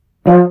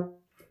Hi,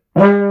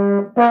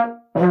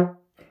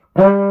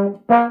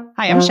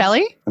 I'm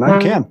Shelly. And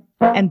I'm Cam.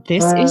 And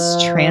this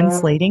is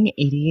Translating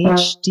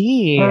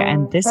ADHD.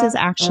 And this is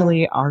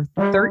actually our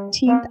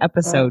 13th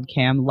episode,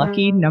 Cam.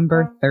 Lucky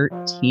number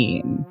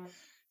 13.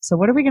 So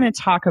what are we going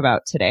to talk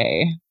about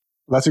today?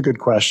 That's a good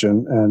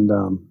question. And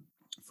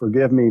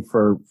forgive me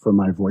for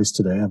my voice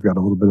today. I've got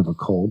a little bit of a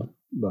cold,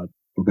 but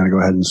we're going to go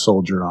ahead and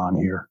soldier on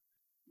here.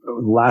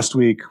 Last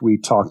week, we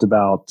talked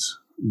about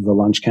the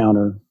lunch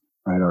counter,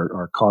 right?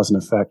 Our cause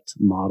and effect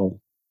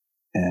model,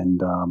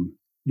 and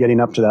getting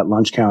up to that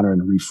lunch counter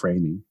and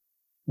reframing,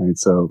 right?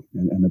 So,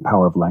 and the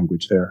power of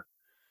language there.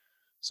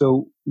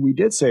 So we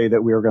did say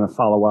that we were going to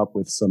follow up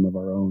with some of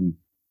our own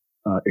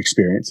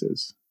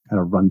experiences,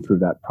 kind of run through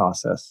that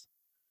process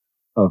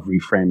of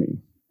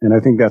reframing. And I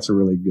think that's a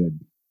really good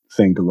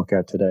thing to look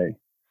at today.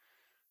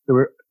 There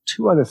were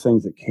two other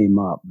things that came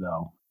up,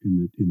 though,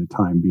 in the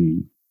time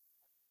being.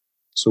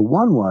 So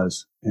one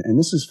was, and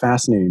this is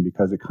fascinating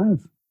because it kind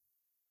of,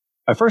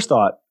 I first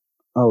thought,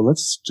 oh,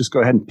 let's just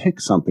go ahead and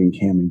pick something,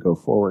 Cam, and go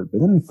forward.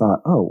 But then I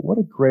thought, oh, what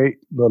a great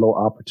little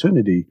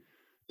opportunity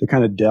to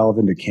kind of delve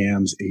into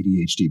Cam's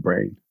ADHD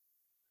brain.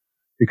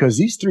 Because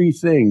these three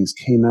things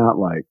came out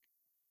like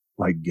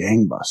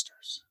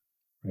gangbusters,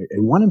 right?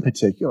 And one in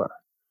particular,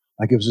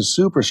 like it was a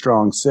super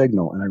strong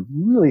signal. And I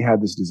really had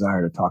this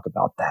desire to talk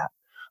about that,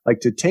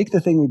 like to take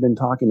the thing we've been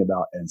talking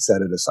about and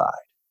set it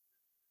aside,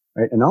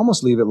 right? And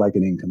almost leave it like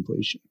an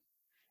incompletion.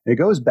 And it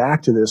goes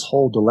back to this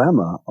whole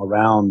dilemma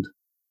around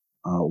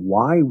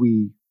why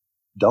we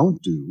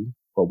don't do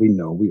what we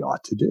know we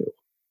ought to do,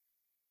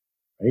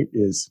 right?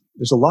 There's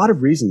a lot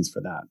of reasons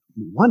for that.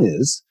 One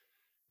is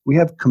we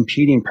have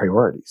competing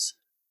priorities,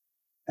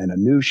 and a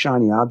new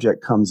shiny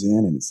object comes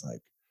in and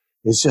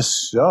it's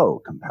just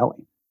so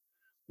compelling.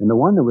 And the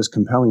one that was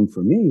compelling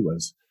for me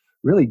was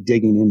really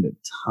digging into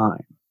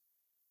time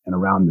and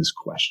around this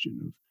question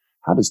of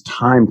how does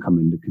time come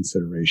into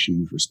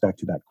consideration with respect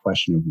to that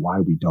question of why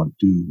we don't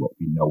do what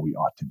we know we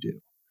ought to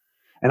do.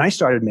 And I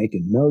started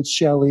making notes,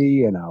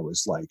 Shelley, and I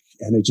was like,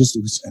 and I just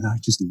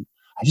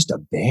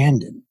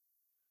abandoned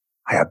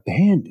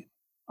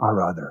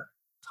our other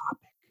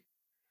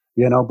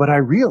topic, but I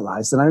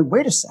realized,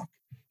 wait a sec,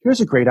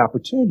 here's a great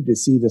opportunity to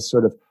see this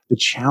sort of the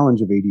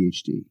challenge of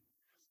ADHD,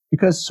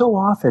 because so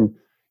often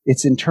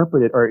it's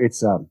interpreted or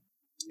it's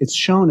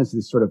shown as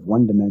this sort of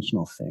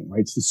one-dimensional thing,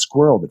 right? It's the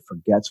squirrel that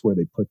forgets where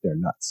they put their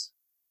nuts.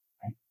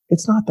 Right?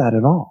 It's not that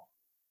at all.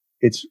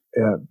 It's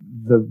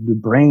the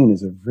brain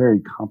is a very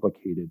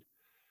complicated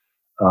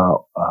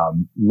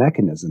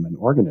mechanism and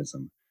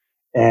organism,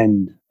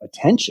 and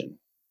attention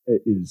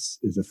is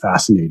a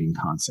fascinating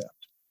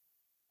concept.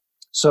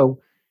 So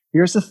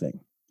here's the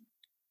thing: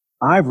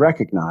 I've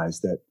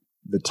recognized that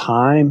that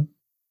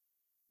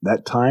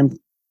time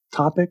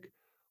topic,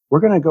 we're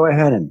going to go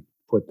ahead and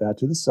put that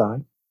to the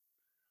side.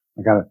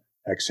 I got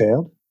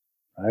exhaled,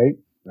 right?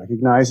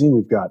 Recognizing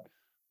we've got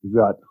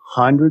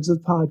hundreds of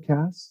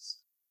podcasts.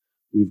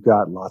 We've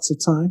got lots of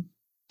time.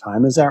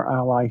 Time is our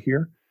ally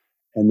here,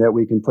 and that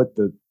we can put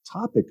the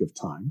topic of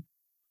time,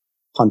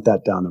 punt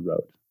that down the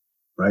road,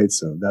 right?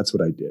 So that's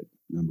what I did,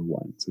 number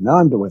one. So now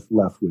I'm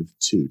left with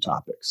two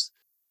topics.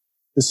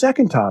 The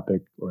second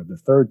topic, or the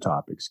third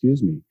topic,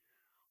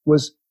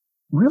 was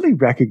really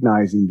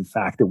recognizing the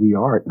fact that we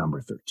are at number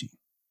 13.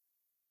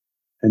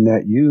 And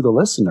that you, the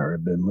listener,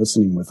 have been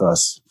listening with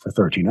us for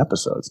 13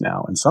 episodes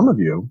now. And some of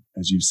you,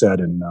 as you've said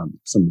in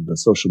some of the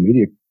social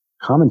media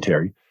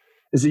commentary,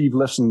 is that you've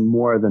listened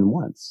more than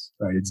once,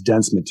 right? It's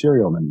dense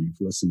material and you've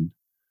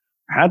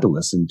had to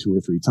listen 2 or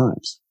 3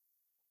 times.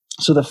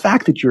 So the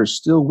fact that you're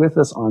still with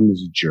us on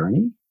this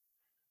journey,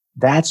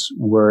 that's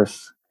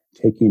worth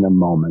taking a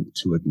moment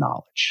to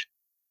acknowledge.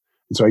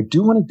 And so I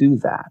do want to do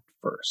that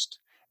first.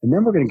 And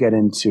then we're going to get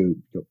into,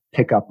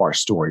 pick up our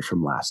story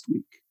from last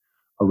week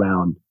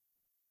around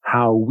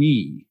how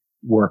we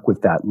work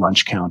with that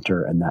lunch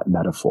counter and that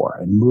metaphor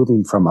and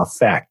moving from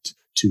effect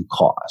to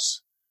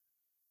cause.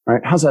 All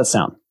right. How's that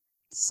sound?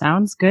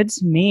 Sounds good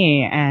to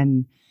me.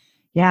 And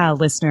yeah,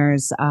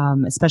 listeners,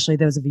 especially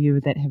those of you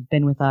that have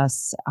been with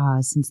us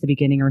since the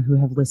beginning or who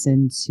have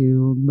listened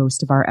to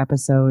most of our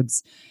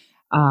episodes,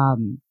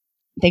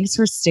 thanks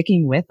for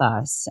sticking with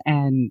us,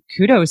 and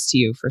kudos to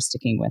you for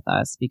sticking with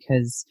us,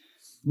 because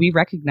we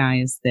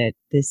recognize that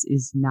this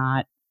is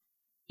not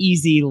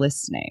easy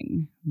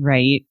listening,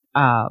 right?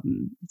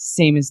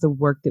 Same as the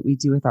work that we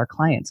do with our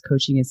clients.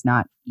 Coaching is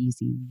not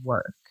easy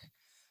work.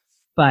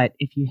 But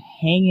if you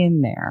hang in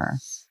there,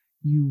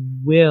 you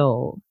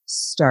will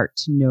start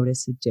to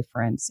notice a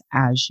difference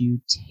as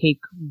you take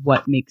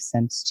what makes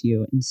sense to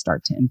you and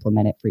start to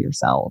implement it for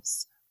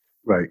yourselves.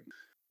 Right.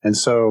 And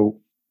so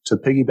to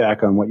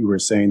piggyback on what you were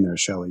saying there,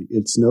 Shelley,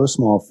 it's no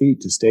small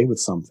feat to stay with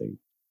something,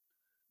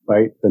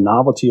 right? The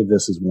novelty of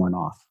this is worn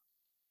off.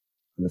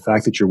 And the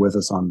fact that you're with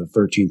us on the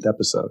 13th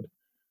episode,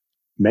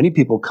 many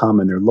people come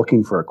and they're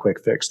looking for a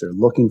quick fix. They're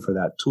looking for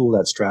that tool,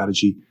 that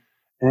strategy.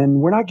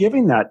 And we're not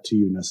giving that to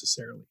you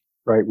necessarily,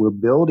 right? We're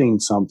building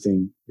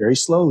something very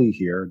slowly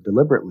here,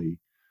 deliberately,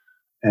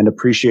 and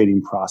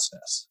appreciating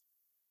process.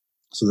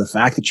 So the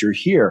fact that you're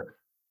here,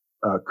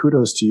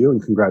 kudos to you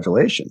and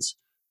congratulations.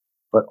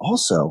 But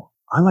also,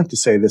 I like to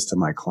say this to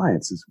my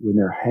clients is when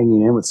they're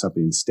hanging in with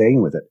something and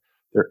staying with it,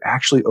 they're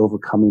actually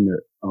overcoming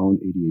their own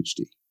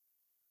ADHD,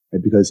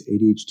 right? Because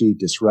ADHD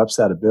disrupts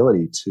that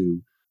ability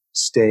to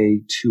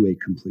stay to a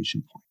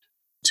completion point,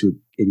 to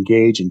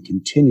engage and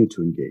continue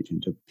to engage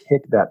and to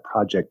pick that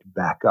project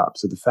back up.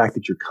 So the fact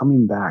that you're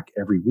coming back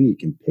every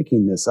week and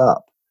picking this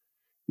up,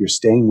 you're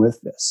staying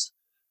with this,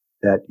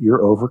 that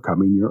you're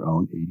overcoming your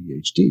own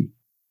ADHD.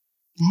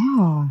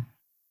 Yeah.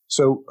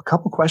 So a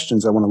couple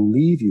questions I want to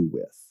leave you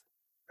with,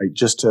 right?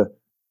 Just to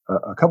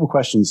a couple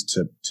questions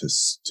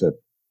to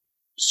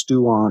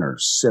stew on or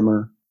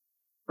simmer,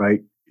 right?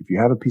 If you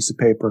have a piece of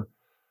paper,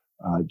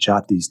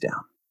 jot these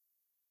down.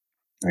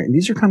 Right? And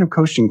these are kind of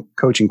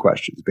coaching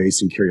questions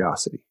based in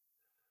curiosity.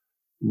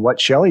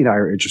 What Shelley and I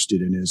are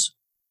interested in is,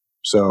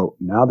 so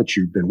now that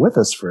you've been with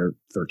us for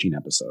 13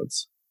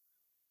 episodes,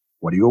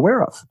 what are you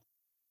aware of?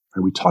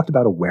 And we talked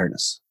about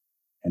awareness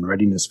and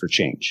readiness for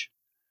change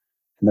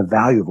and the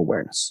value of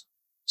awareness.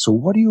 So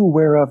what are you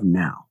aware of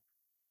now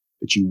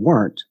that you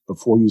weren't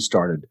before you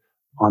started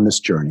on this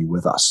journey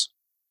with us?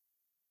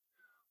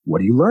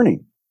 What are you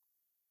learning?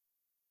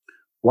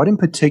 What in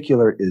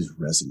particular is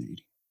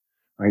resonating?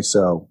 Right.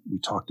 So we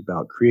talked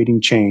about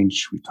creating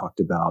change. We talked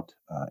about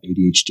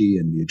ADHD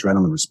and the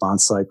adrenaline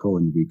response cycle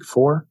in week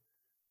 4.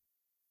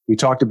 We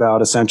talked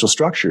about essential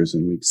structures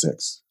in week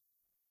 6.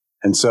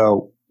 And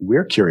so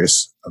we're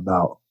curious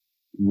about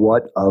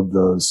what of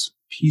those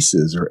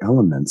pieces or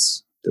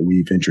elements that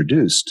we've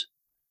introduced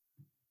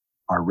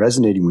are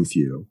resonating with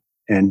you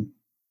and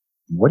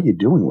what are you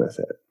doing with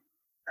it?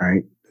 All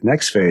right. The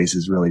next phase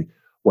is really,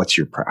 what's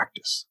your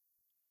practice?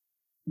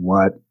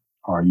 What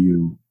are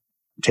you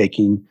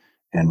taking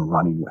and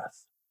running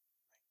with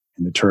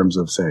in the terms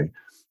of, say,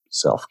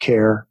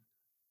 self-care,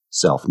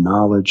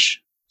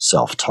 self-knowledge,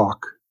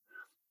 self-talk,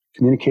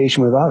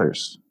 communication with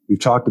others. We've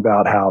talked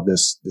about how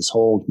this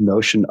whole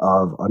notion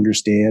of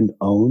understand,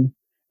 own,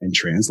 and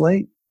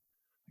translate.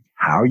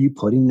 How are you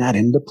putting that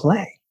into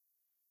play,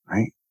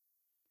 right?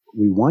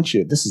 We want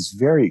you, this is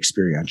very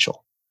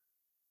experiential.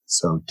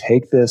 So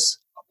take this,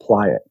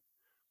 apply it.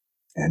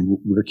 And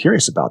we're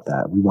curious about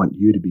that. We want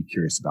you to be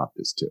curious about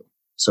this too.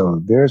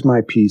 So there's my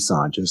piece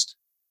on just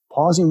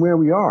pausing where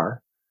we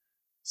are,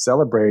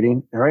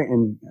 celebrating. All right.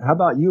 And how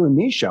about you and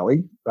me,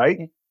 Shelley, right?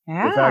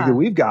 Yeah. The fact that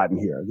we've gotten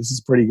here. This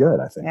is pretty good,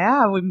 I think.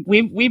 Yeah.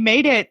 We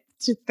made it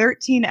to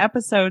 13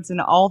 episodes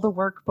and all the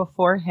work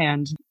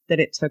beforehand that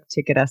it took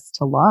to get us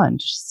to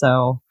launch.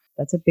 So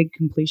that's a big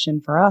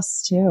completion for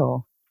us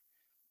too.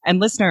 And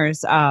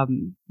listeners,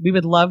 we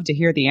would love to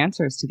hear the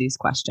answers to these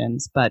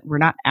questions, but we're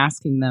not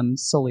asking them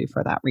solely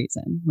for that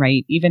reason,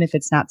 right? Even if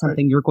it's not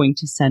something you're going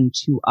to send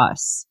to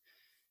us,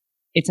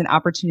 it's an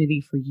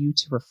opportunity for you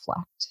to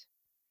reflect.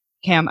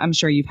 Cam, I'm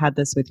sure you've had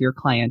this with your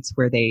clients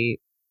where they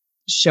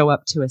show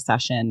up to a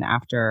session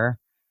after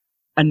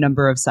a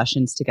number of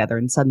sessions together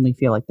and suddenly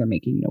feel like they're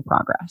making no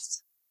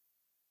progress,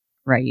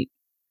 right?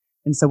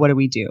 And so what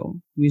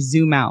do? We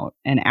zoom out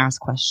and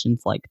ask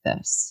questions like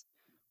this.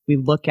 We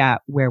look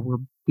at where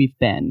we've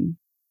been,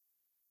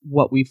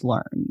 what we've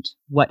learned,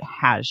 what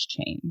has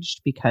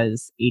changed,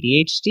 because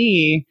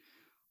ADHD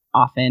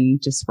often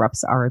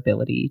disrupts our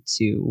ability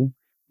to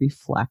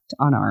reflect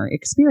on our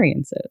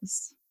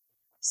experiences.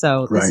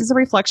 So this is a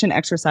reflection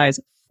exercise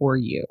for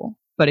you.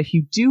 But if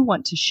you do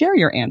want to share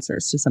your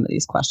answers to some of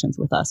these questions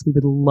with us, we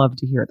would love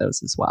to hear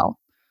those as well.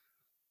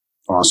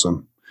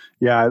 Awesome.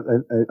 Yeah,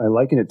 I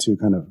liken it to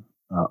kind of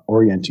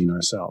orienting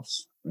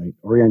ourselves, right?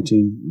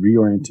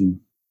 Reorienting,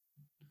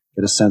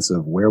 get a sense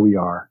of where we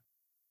are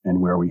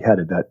and where we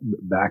headed. That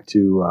back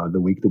to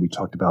the week that we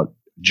talked about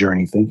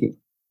journey thinking,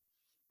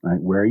 right?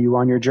 Where are you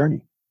on your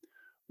journey?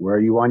 Where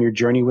are you on your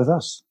journey with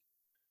us?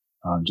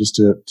 Just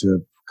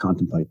to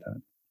contemplate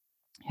that.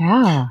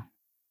 Yeah.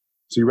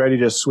 So you ready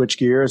to switch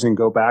gears and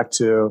go back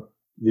to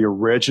the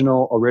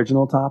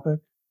original topic?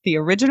 The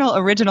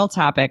original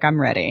topic.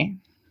 I'm ready.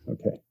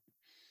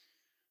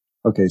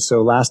 Okay.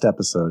 So last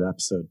episode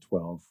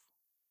 12,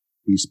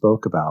 we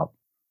spoke about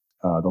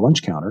the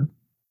lunch counter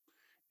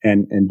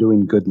and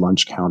doing good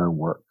lunch counter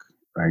work,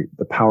 right?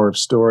 The power of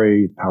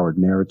story, the power of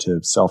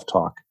narrative,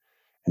 self-talk,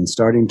 and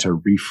starting to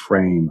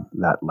reframe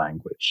that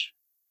language.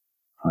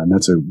 And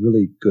that's a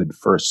really good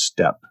first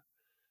step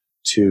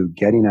to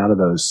getting out of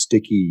those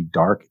sticky,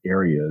 dark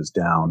areas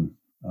down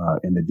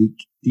in the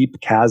deep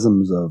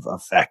chasms of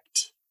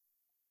affect.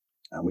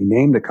 We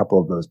named a couple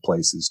of those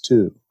places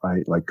too,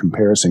 right? Like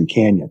Comparison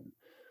Canyon.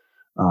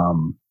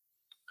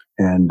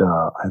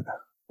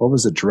 What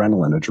was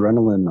adrenaline?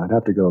 Adrenaline, I'd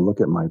have to go look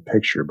at my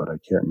picture, but I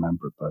can't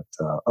remember. But,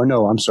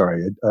 I'm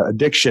sorry.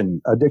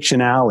 Addiction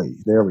Alley.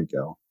 There we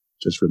go.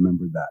 Just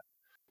remembered that.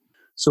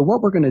 So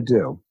what we're going to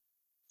do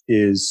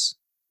is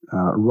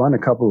run a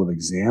couple of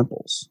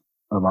examples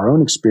of our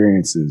own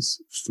experiences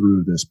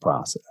through this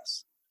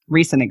process.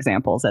 Recent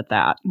examples at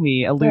that.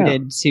 We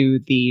alluded to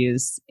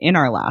these in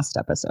our last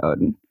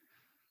episode.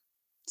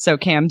 So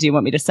Cam, do you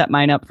want me to set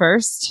mine up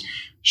first?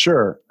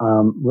 Sure.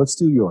 Let's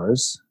do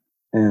yours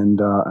and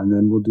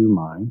then we'll do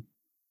mine.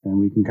 and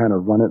we can kind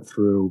of run it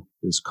through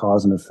this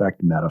cause and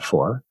effect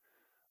metaphor,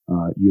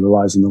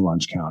 utilizing the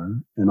lunch counter,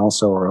 and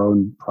also our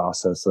own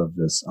process of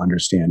this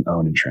understand,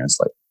 own, and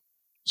translate.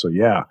 So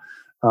yeah.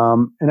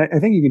 And I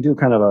think you can do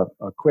kind of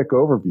a quick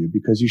overview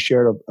because you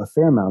shared a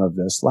fair amount of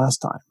this last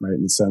time, right?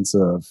 In the sense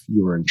of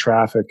you were in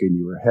traffic and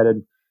you were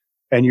headed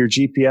and your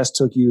GPS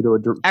took you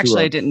to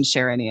Actually, I didn't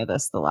share any of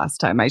this the last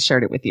time. I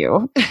shared it with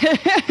you.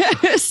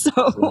 So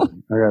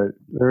I got it.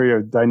 There we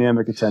go.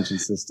 Dynamic attention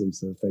system.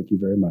 So thank you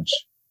very much.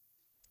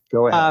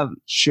 Go ahead.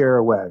 Share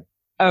away.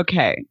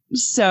 Okay.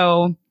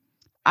 So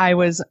I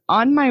was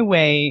on my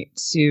way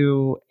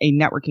to a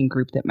networking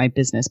group that my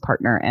business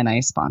partner and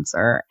I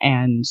sponsor.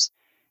 And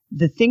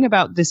the thing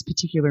about this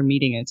particular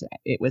meeting is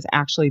it was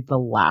actually the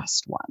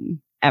last one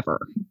ever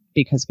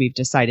because we've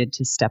decided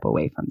to step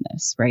away from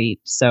this, right?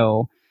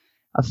 So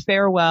a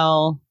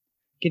farewell,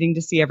 getting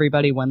to see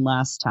everybody one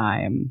last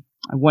time.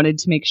 I wanted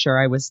to make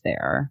sure I was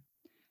there.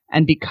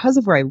 And because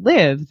of where I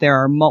live, there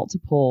are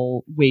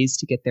multiple ways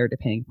to get there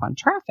depending upon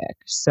traffic.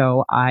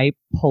 So I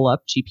pull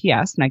up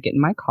GPS and I get in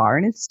my car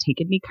and it's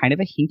taken me kind of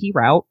a hinky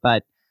route,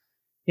 but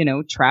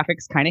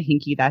traffic's kind of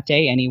hinky that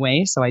day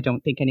anyway, so I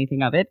don't think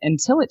anything of it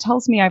until it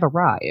tells me I've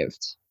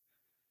arrived.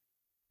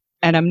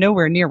 And I'm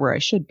nowhere near where I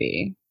should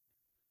be.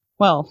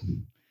 Well,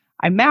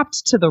 I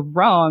mapped to the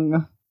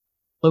wrong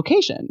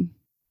location.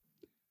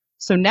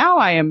 So now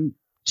I am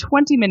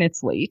 20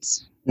 minutes late.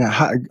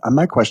 Yeah,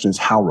 my question is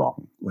how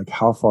wrong? Like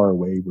how far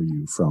away were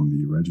you from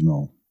the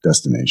original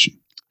destination?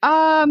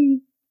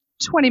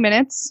 20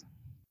 minutes.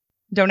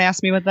 Don't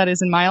ask me what that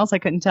is in miles. I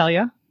couldn't tell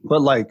you.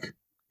 But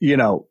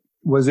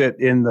was it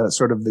in the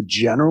sort of the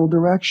general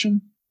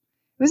direction?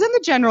 It was in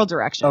the general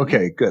direction.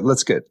 Okay, good.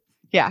 Let's get.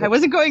 Yeah, good. I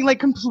wasn't going like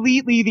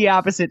completely the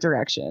opposite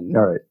direction.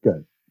 All right,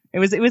 good. It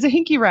was a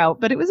hinky route,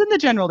 but it was in the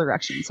general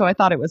direction, so I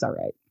thought it was all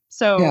right.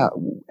 So yeah,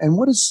 and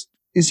what is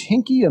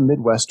hinky a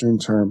Midwestern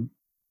term?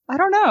 I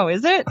don't know.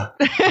 Is it?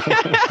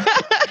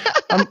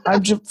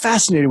 I'm just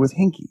fascinated with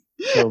hinky.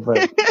 So,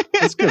 but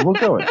it's good. We'll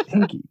go with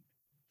hinky.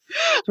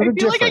 I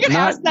feel like I get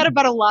asked that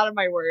about a lot of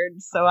my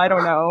words, so I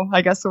don't know.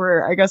 I guess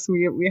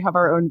we have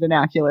our own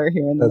vernacular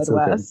here in the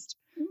Midwest.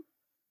 Okay.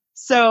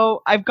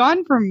 So I've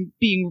gone from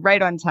being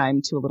right on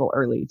time to a little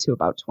early to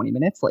about 20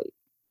 minutes late.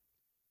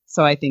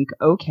 So I think,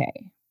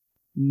 okay,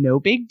 no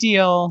big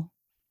deal.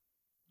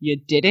 You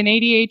did an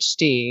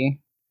ADHD.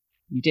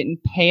 You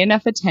didn't pay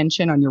enough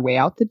attention on your way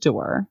out the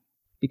door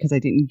because I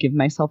didn't give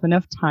myself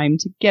enough time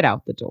to get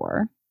out the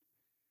door.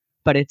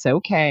 But it's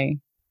okay.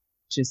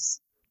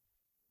 Just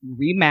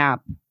remap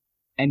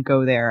and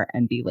go there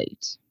and be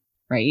late,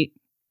 right?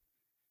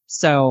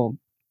 So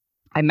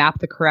I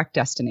mapped the correct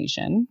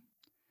destination,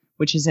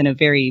 which is in a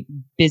very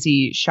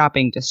busy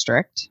shopping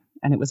district.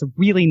 And it was a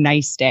really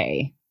nice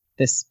day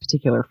this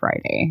particular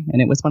Friday.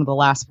 And it was one of the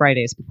last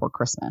Fridays before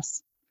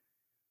Christmas.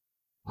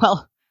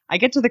 Well, I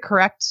get to the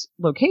correct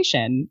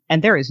location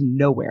and there is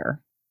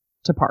nowhere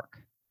to park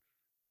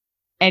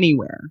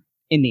anywhere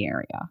in the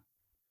area.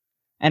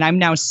 And I'm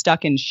now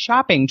stuck in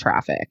shopping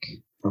traffic.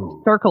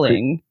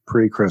 Circling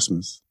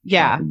pre-Christmas.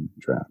 Yeah.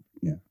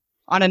 Yeah.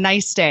 On a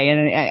nice day.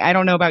 And I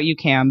don't know about you,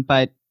 Cam,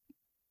 but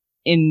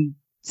in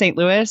St.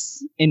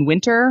 Louis in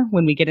winter,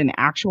 when we get an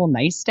actual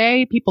nice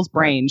day, people's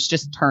brains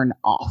just turn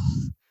off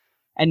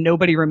and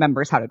nobody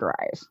remembers how to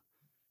drive.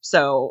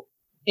 So,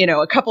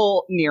 a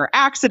couple near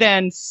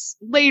accidents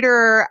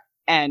later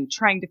and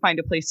trying to find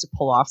a place to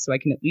pull off so I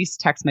can at least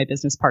text my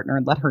business partner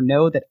and let her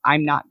know that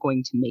I'm not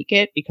going to make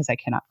it because I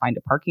cannot find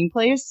a parking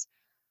place.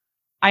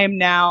 I am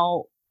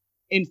now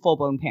in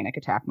full-blown panic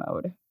attack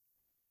mode.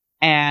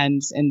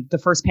 And the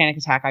first panic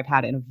attack I've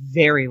had in a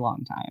very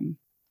long time.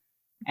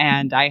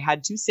 And I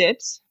had to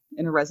sit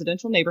in a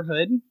residential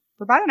neighborhood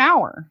for about an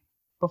hour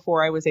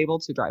before I was able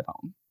to drive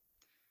home.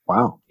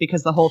 Wow.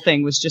 Because the whole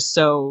thing was just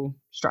so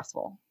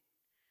stressful.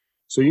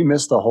 So you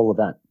missed the whole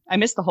event. I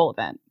missed the whole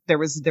event. There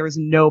was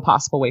no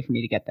possible way for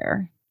me to get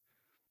there.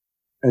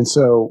 And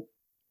so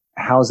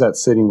how's that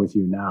sitting with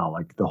you now?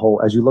 Like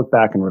as you look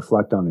back and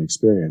reflect on the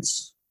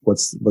experience,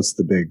 what's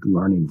the big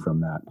learning from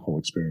that whole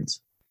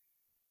experience?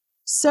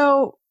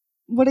 So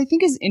what I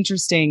think is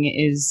interesting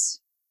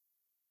is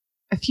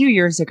a few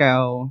years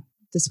ago,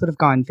 this would have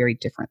gone very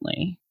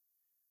differently,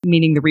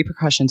 meaning the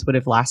repercussions would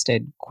have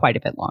lasted quite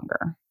a bit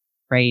longer,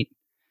 right?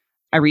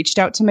 I reached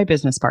out to my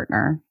business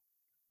partner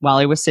while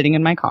I was sitting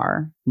in my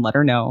car and let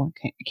her know,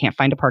 I can't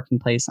find a parking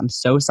place. I'm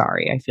so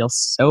sorry. I feel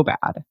so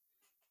bad.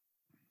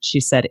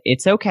 She said,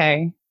 it's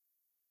okay.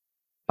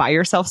 Buy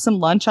yourself some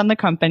lunch on the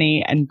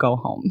company and go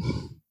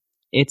home.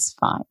 It's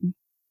fine.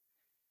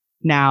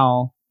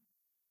 Now,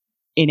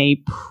 in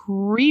a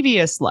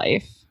previous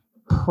life,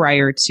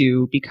 prior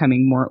to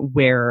becoming more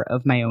aware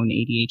of my own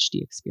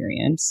ADHD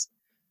experience,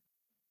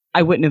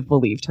 I wouldn't have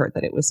believed her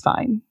that it was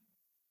fine.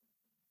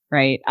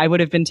 Right? I would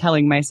have been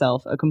telling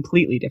myself a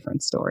completely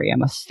different story.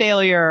 I'm a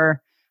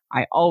failure.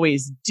 I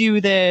always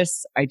do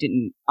this. I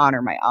didn't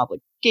honor my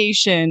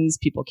obligations.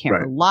 People can't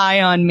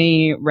rely on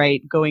me,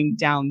 right? Going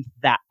down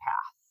that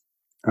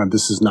path.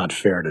 This is not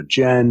fair to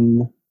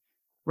Jen.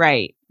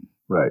 Right.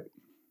 Right.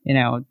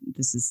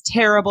 This is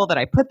terrible that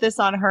I put this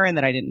on her and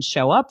that I didn't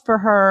show up for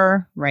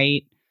her,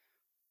 right?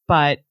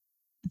 But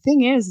the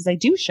thing is I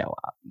do show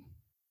up.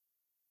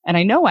 And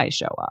I know I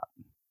show up,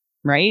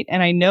 right?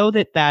 And I know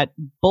that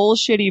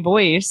bullshitty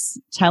voice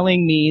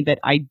telling me that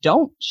I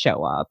don't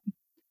show up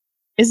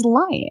is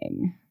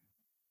lying.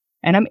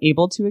 And I'm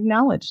able to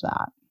acknowledge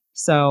that.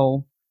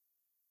 So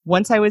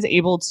once I was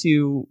able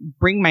to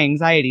bring my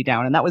anxiety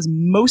down, and that was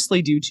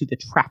mostly due to the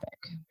traffic,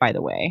 by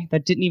the way,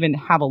 that didn't even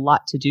have a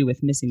lot to do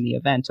with missing the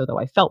event, although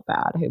I felt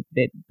bad.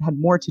 It had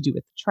more to do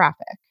with the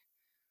traffic.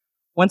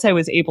 Once I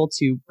was able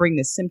to bring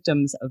the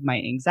symptoms of my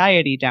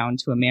anxiety down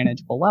to a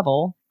manageable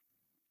level,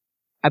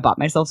 I bought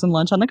myself some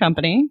lunch on the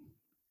company,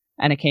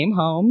 and I came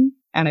home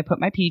and I put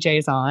my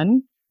PJs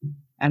on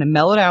and I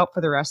mellowed out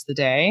for the rest of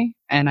the day,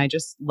 and I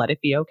just let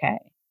it be okay.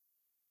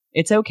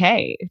 It's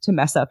okay to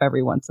mess up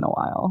every once in a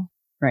while,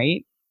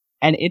 right?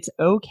 And it's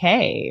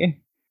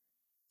okay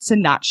to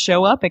not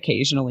show up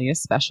occasionally,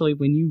 especially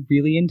when you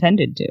really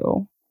intended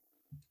to,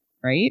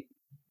 right?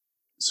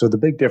 So the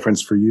big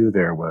difference for you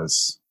there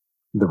was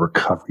the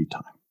recovery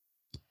time.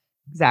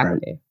 Exactly.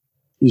 Right?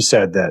 You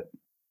said that,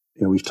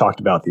 we've talked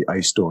about the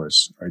ice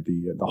doors, right?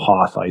 The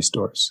Hoth ice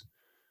doors.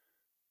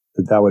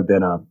 That would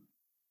have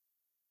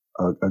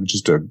been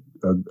just a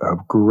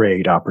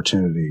great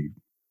opportunity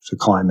to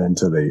climb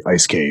into the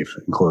ice cave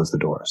and close the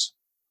doors.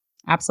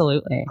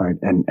 Absolutely. Right.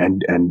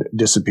 And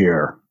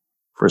disappear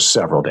for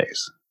several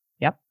days.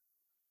 Yep.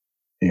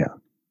 Yeah.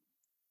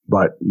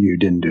 But you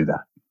didn't do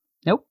that.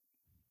 Nope.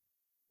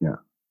 Yeah.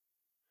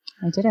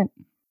 I didn't.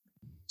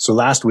 So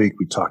last week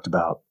we talked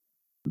about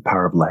the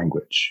power of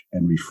language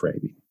and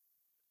reframing.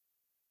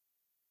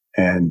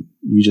 And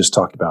you just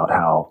talked about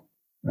how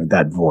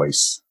that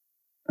voice,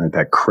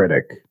 that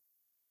critic,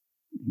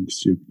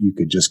 you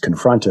could just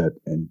confront it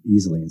and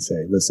easily and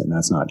say, listen,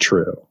 that's not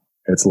true.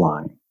 It's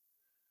lying.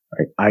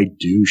 Right? I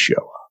do show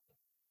up.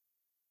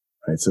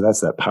 Right? So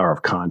that's that power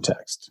of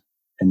context,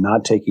 and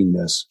not taking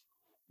this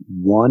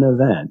one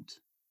event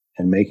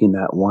and making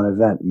that one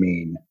event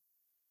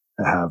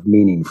have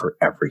meaning for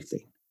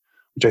everything,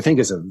 which I think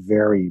is a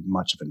very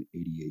much of an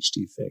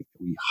ADHD thing.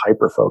 We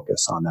hyper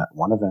focus on that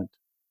one event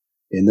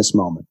in this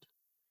moment.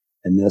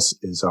 And this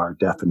is our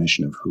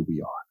definition of who we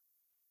are.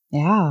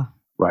 Yeah.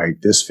 Right?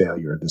 This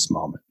failure, this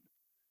moment.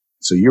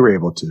 So you were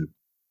able to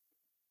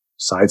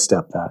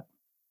sidestep that,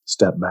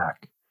 step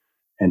back,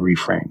 and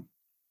reframe.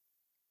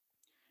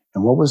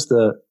 And what was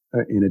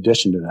in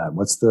addition to that,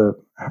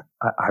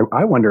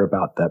 I wonder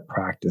about that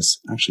practice.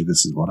 Actually,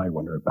 this is what I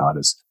wonder about,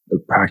 is the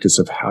practice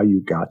of how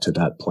you got to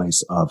that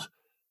place of,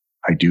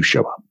 I do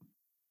show up.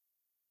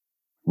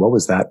 What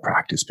was that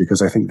practice?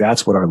 Because I think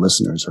that's what our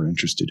listeners are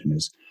interested in,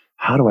 is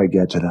how do I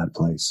get to that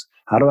place?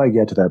 How do I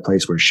get to that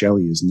place where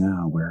Shelley is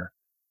now, where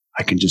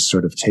I can just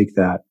sort of take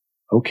that,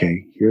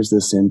 okay, here's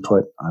this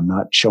input. I'm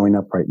not showing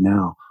up right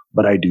now,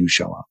 but I do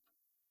show up.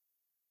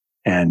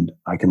 And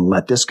I can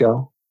let this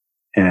go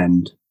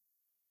and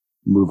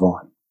move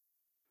on.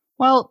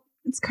 Well,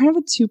 it's kind of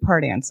a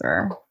two-part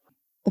answer.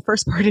 The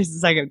first part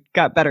is I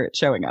got better at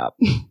showing up,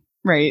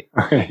 right?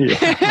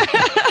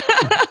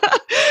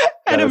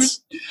 And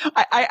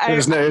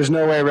there's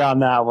no way around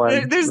that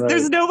one.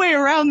 There's no way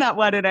around that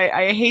one. And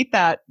I hate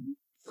that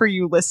for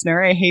you,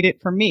 listener. I hate it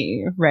for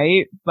me,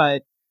 right?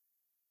 But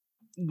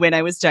when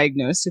I was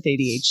diagnosed with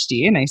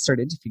ADHD and I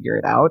started to figure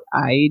it out,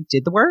 I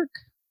did the work.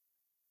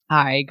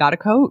 I got a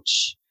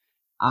coach.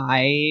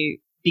 I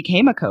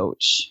became a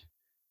coach,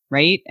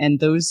 right?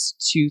 And those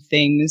two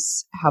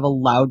things have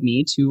allowed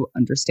me to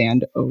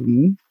understand,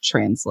 own,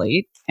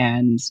 translate,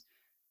 and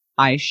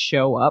I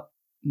show up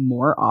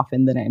more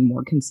often and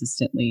more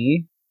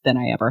consistently than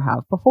I ever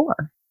have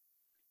before.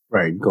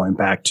 Right. Going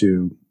back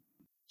to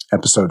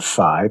episode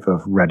 5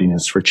 of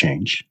Readiness for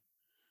Change,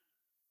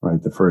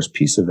 right? The first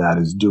piece of that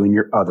is doing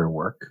your other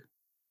work,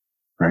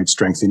 right?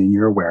 Strengthening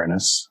your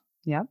awareness.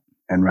 Yep.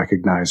 And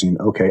recognizing,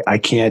 okay, I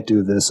can't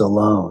do this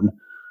alone,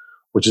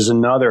 which is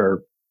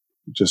another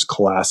just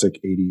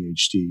classic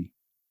ADHD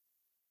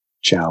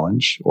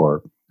challenge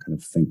or kind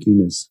of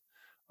thinking is,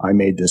 I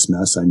made this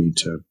mess. I need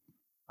to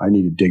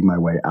dig my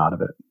way out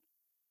of it.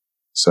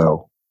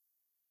 So,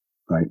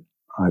 right,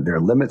 there are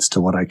limits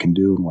to what I can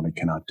do and what I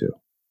cannot do.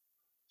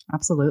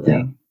 Absolutely.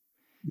 Yeah.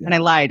 Yeah. And I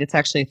lied. It's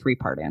actually a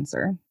 3-part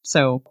answer.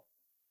 So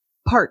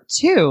part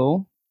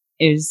 2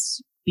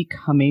 is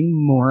becoming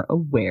more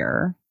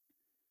aware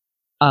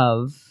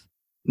of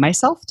my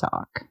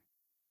self-talk,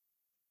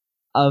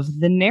 of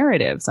the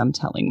narratives I'm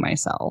telling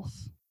myself,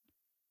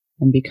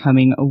 and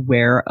becoming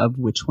aware of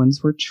which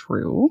ones were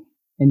true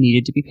and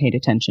needed to be paid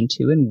attention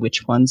to, and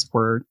which ones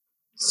were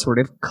sort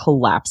of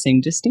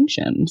collapsing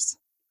distinctions.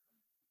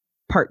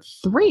 Part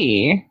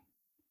 3,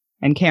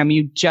 and Cam,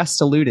 you just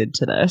alluded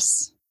to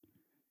this,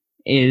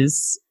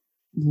 is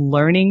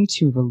learning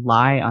to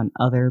rely on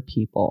other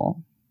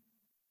people.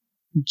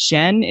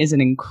 Jen is an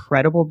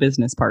incredible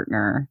business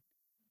partner,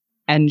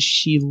 and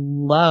she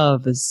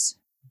loves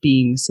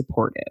being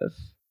supportive.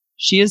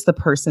 She is the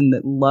person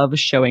that loves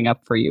showing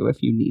up for you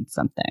if you need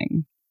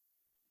something.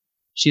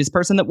 She is a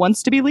person that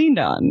wants to be leaned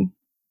on,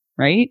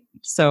 right?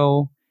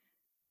 So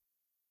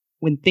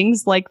when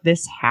things like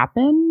this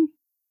happen,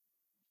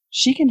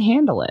 she can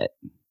handle it.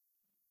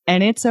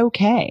 And it's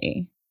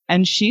okay.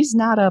 And she's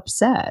not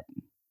upset.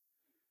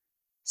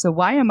 So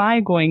why am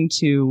I going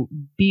to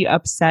be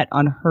upset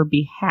on her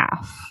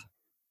behalf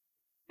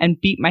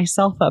and beat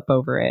myself up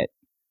over it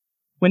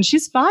when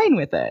she's fine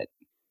with it?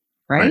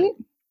 Right?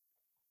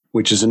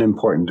 Which is an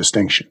important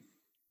distinction.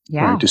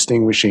 Yeah. Right?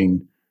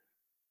 Distinguishing,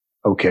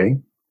 okay,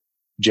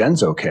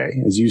 Jen's okay.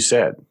 As you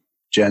said,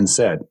 Jen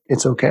said,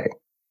 it's okay.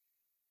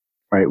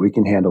 Right? We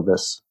can handle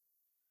this.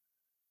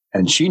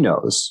 And she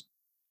knows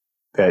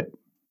that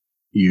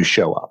you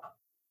show up.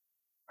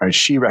 Right?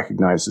 She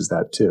recognizes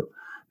that too.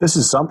 This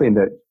is something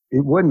that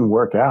it wouldn't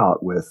work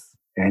out with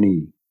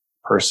any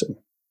person,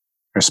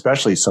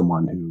 especially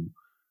someone who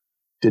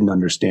didn't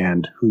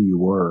understand who you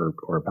were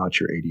or about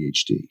your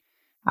ADHD.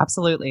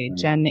 Absolutely. Right.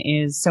 Jen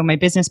is, so my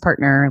business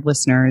partner,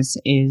 listeners,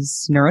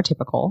 is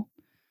neurotypical,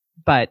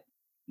 but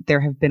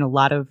there have been a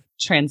lot of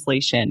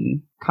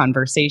translation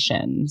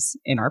conversations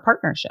in our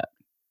partnership,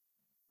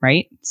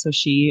 right? So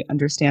she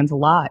understands a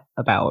lot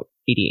about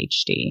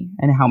ADHD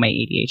and how my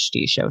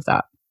ADHD shows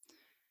up.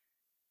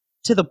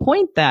 To the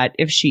point that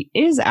if she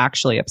is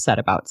actually upset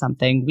about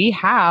something, we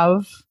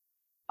have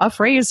a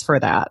phrase for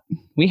that.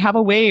 We have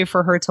a way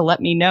for her to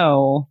let me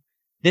know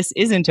this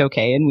isn't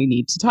okay and we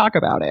need to talk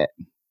about it,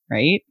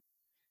 right?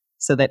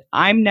 So that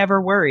I'm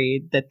never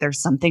worried that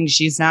there's something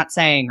she's not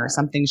saying or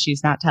something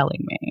she's not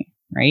telling me,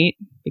 right?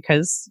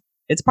 Because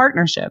it's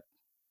partnership.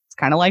 It's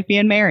kind of like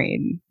being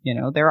married. You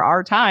know, there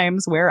are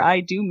times where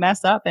I do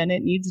mess up and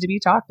it needs to be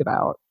talked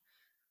about.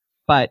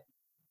 But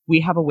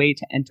we have a way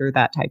to enter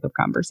that type of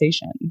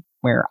conversation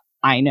where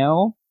I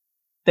know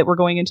that we're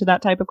going into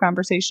that type of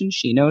conversation.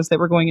 She knows that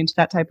we're going into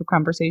that type of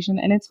conversation,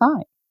 and it's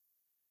fine.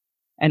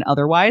 And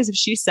otherwise, if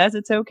she says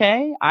it's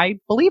okay, I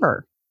believe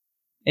her.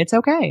 It's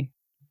okay.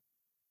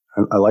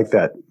 I like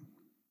that.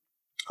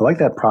 I like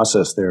that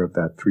process there of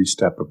that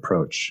 3-step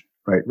approach,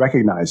 right?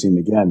 Recognizing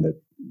again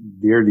that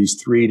there are these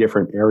 3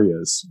 different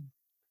areas,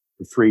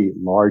 3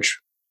 large,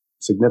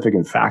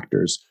 significant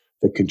factors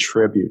that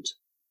contribute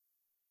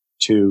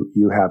to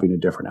you having a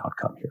different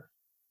outcome here.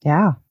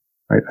 Yeah.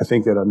 Right. I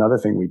think that another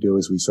thing we do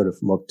is we sort of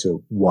look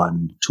to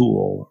one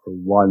tool or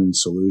one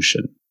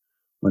solution,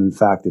 when in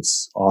fact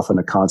it's often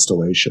a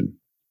constellation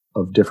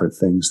of different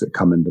things that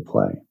come into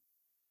play.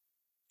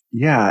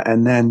 Yeah,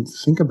 and then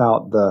think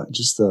about the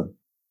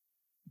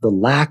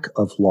lack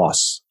of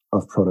loss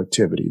of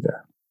productivity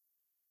there.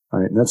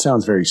 Right? And that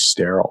sounds very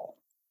sterile,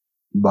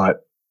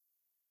 but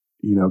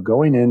you know,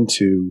 going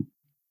into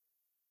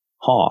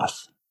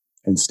Hoth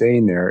and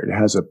staying there, it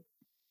has a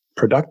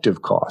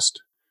productive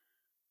cost.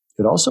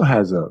 It also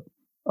has a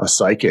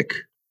psychic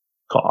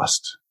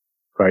cost,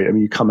 right? I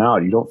mean, you come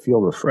out, you don't feel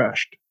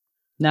refreshed.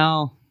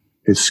 No.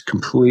 It's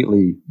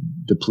completely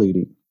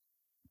depleting.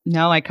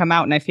 No, I come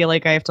out and I feel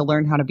like I have to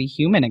learn how to be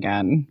human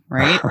again,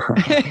 right?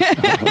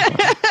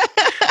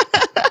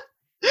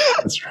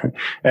 That's right.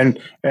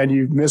 And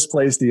you've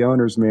misplaced the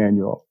owner's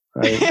manual,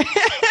 right?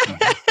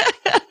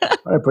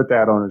 I put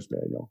that owner's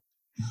manual.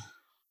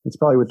 It's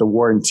probably with the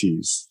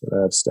warranties that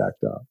I have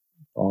stacked up,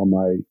 all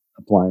my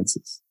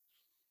appliances.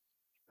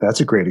 That's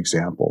a great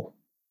example.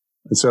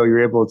 And so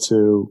you're able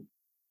to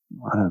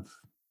kind of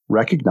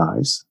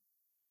recognize,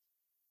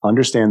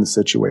 understand the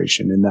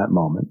situation in that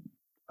moment,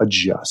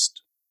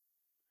 adjust,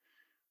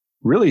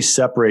 really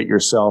separate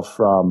yourself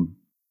from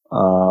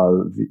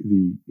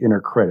the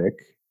inner critic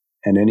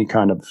and any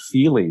kind of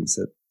feelings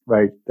that,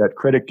 right, that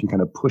critic can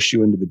kind of push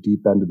you into the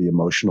deep end of the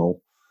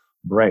emotional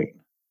brain.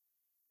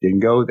 Didn't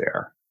go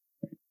there.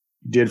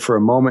 Did for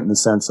a moment in the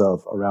sense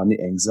of around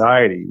the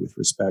anxiety with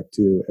respect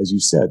to, as you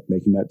said,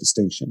 making that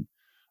distinction,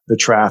 the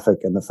traffic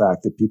and the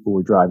fact that people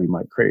were driving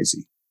like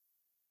crazy.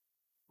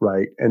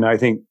 Right. And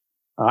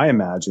I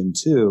imagine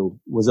too,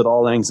 was it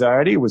all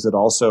anxiety? Was it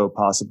also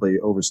possibly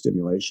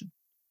overstimulation?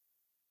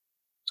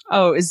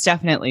 Oh, it's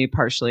definitely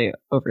partially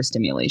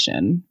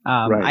overstimulation.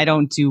 Right. I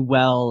don't do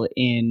well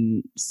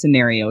in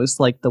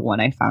scenarios like the one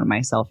I found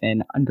myself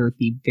in under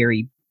the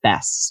very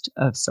best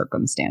of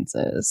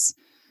circumstances.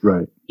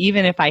 Right.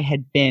 Even if I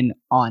had been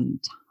on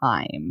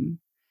time,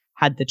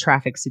 had the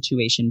traffic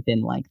situation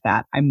been like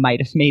that, I might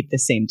have made the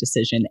same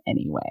decision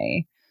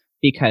anyway,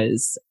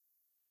 because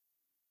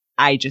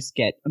I just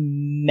get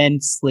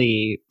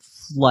immensely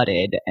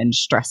flooded and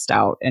stressed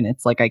out. And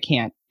it's like, I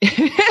can't,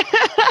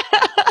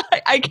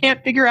 I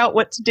can't figure out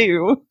what to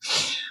do.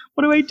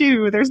 What do I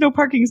do? There's no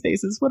parking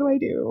spaces. What do I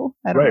do?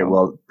 I don't know.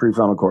 Well,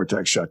 prefrontal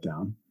cortex shut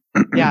down.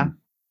 Yeah.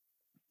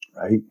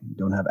 Right. You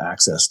don't have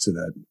access to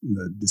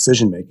the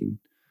decision-making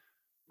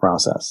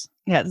process.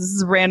 Yeah, this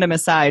is a random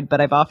aside, but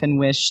I've often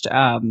wished,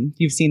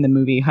 you've seen the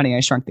movie Honey,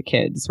 I Shrunk the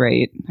Kids,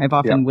 right? I've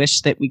often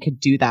wished that we could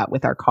do that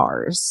with our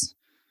cars.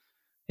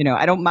 You know,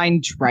 I don't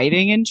mind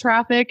driving in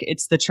traffic.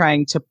 It's the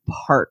trying to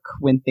park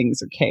when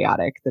things are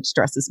chaotic that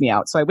stresses me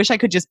out. So I wish I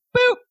could just,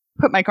 boop,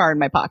 put my car in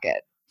my pocket.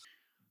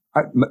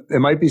 It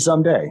might be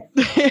someday.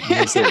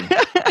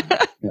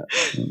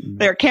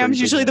 There,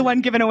 Cam's usually the one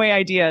giving away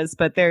ideas,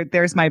 but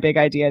there's my big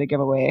idea to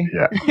give away.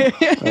 Yeah.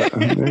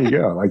 There you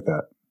go. I like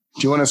that.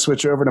 Do you want to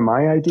switch over to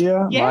my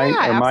idea?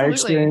 Yeah, my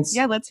experience?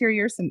 Yeah, let's hear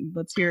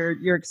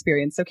your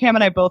experience. So Cam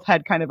and I both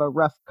had kind of a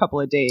rough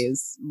couple of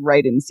days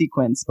right in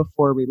sequence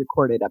before we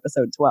recorded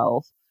episode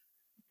 12.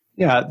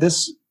 Yeah,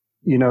 this,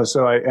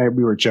 so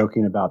we were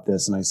joking about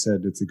this, and I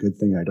said it's a good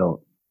thing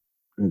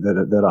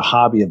that a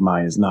hobby of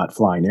mine is not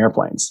flying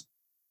airplanes.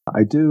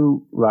 I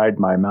do ride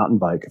my mountain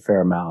bike a fair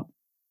amount,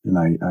 and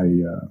I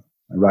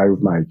ride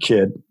with my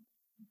kid,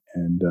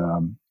 and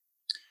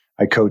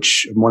I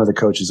coach. I'm one of the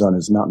coaches on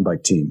his mountain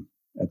bike team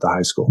at the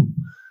high school.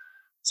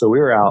 So we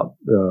were out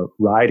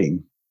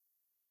riding,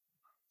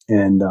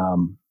 and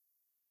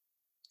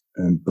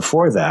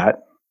before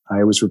that,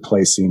 I was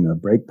replacing a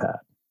brake pad,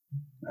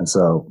 and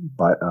so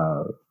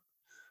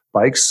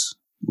bikes,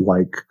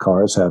 like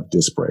cars, have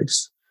disc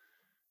brakes,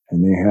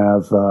 and they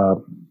have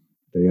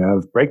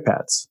brake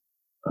pads,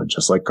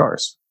 just like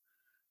cars.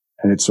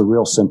 And it's a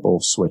real simple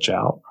switch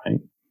out, right?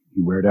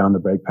 You wear down the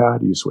brake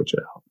pad, you switch it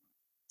out.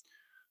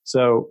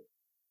 So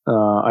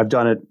I've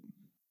done it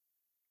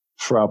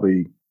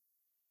probably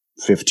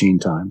 15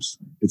 times.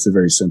 It's a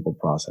very simple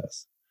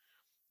process.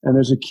 And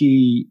there's a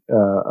key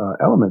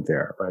element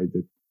there, right?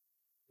 That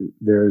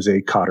there's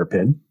a cotter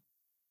pin,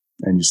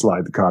 and you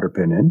slide the cotter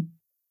pin in.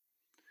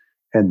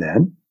 And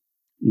then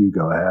you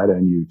go ahead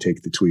and you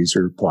take the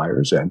tweezer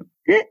pliers and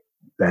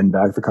bend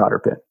back the cotter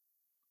pin,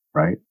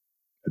 right?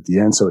 At the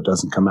end, so it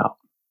doesn't come out.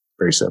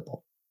 Very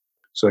simple.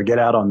 So I get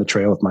out on the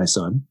trail with my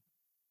son,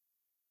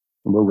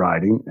 and we're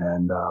riding,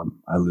 and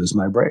I lose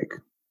my brake.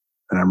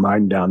 And I'm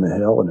riding down the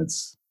hill, and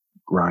it's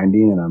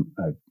grinding,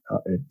 and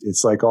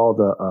it's like all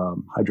the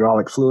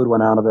hydraulic fluid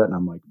went out of it, and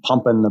I'm like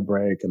pumping the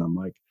brake, and I'm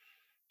like,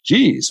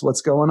 geez,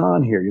 what's going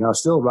on here?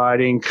 Still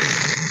riding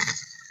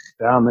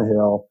down the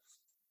hill.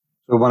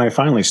 So when I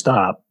finally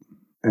stopped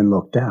and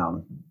looked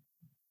down,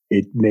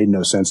 it made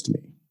no sense to me.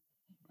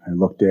 I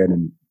looked in,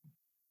 and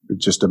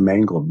it's just a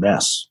mangled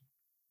mess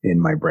in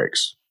my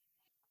brakes.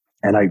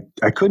 And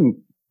I couldn't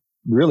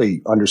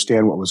really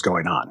understand what was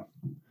going on.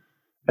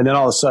 And then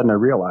all of a sudden I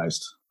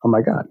realized, oh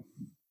my God,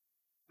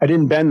 I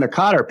didn't bend the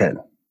cotter pin.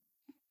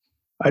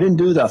 I didn't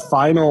do the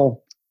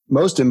final,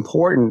 most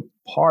important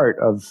part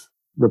of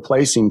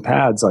replacing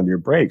pads on your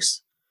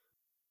brakes,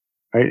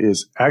 right?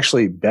 Is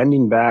actually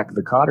bending back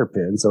the cotter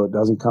pin so it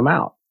doesn't come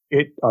out.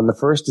 On the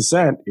first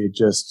descent,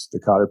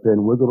 the cotter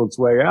pin wiggled its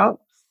way out,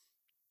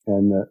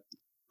 and the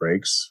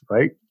brakes,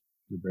 right?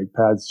 The brake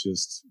pads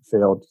just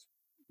failed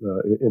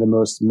in a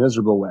most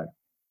miserable way.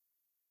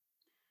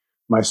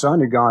 My son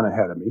had gone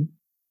ahead of me,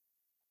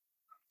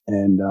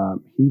 and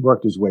he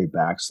worked his way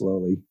back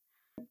slowly.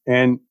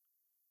 And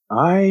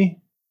I,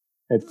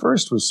 at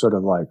first, was sort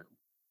of like,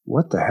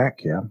 what the heck,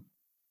 Cam?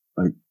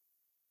 Like,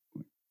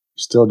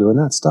 still doing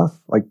that stuff?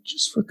 Like,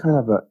 just for kind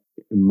of a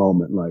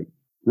moment, like,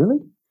 really?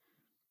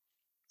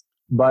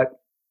 But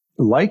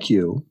like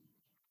you,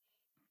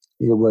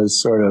 it was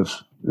sort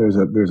of,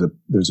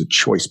 there's a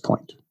choice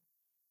point.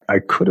 I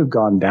could have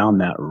gone down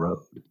that road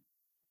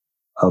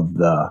of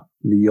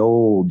the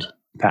old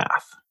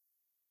path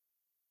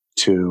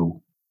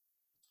to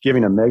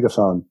giving a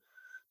megaphone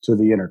to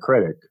the inner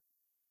critic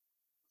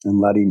and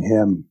letting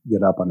him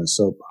get up on his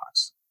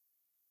soapbox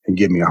and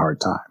give me a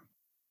hard time.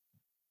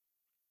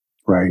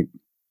 Right.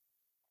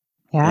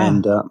 Yeah.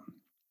 And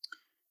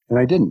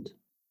I didn't.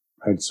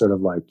 I'd sort of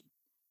like,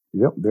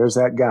 yep, there's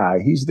that guy.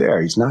 He's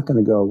there. He's not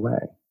going to go away.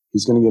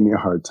 He's going to give me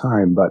a hard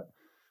time, but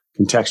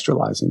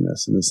contextualizing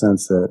this in the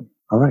sense that,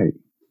 all right,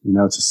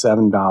 it's a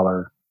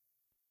 $7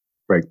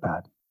 brake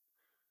pad.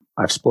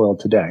 I've spoiled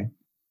today,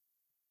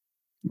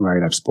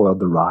 right? I've spoiled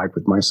the ride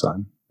with my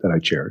son that I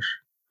cherish.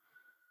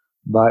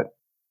 But,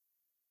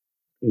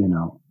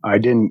 I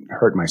didn't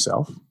hurt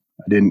myself.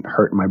 I didn't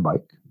hurt my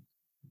bike.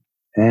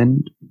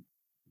 And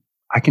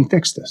I can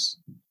fix this,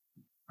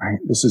 right?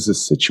 This is a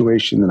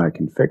situation that I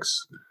can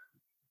fix.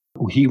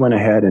 He went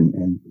ahead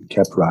and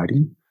kept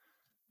riding,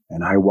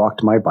 and I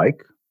walked my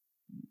bike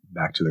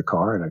back to the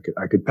car, and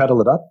I could pedal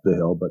it up the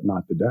hill, but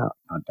not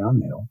down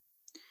the hill,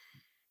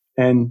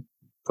 and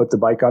put the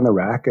bike on the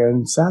rack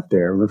and sat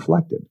there and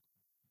reflected,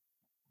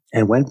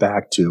 and went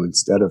back to,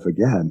 instead of,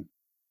 again,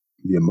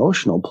 the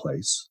emotional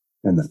place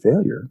and the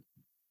failure,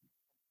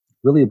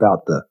 really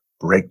about the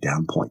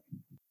breakdown point,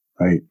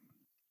 right?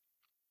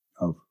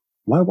 Of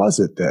why was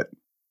it that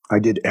I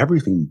did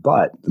everything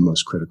but the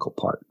most critical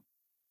part?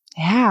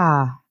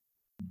 Yeah.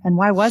 And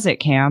why was it,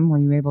 Cam? Were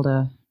you able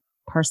to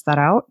parse that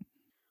out?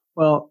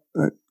 Well,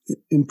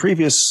 in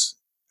previous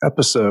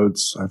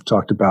episodes, I've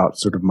talked about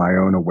sort of my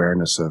own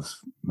awareness of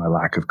my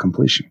lack of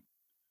completion,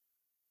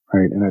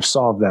 right? And I've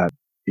solved that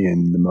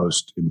in the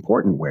most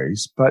important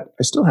ways, but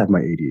I still have my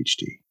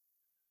ADHD.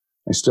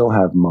 I still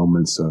have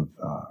moments of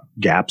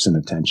gaps in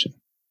attention,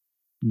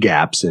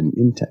 gaps in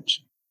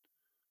intention,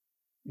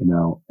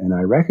 and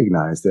I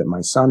recognize that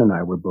my son and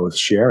I were both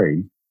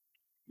sharing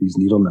these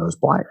needle nose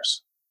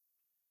pliers,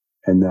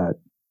 and that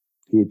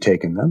he had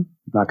taken them.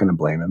 I'm not going to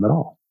blame him at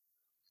all.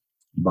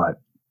 But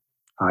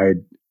I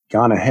had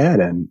gone ahead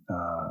and,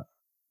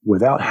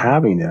 without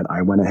having it,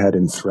 I went ahead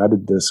and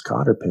threaded this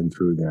cotter pin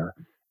through there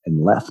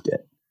and left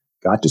it.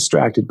 Got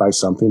distracted by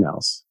something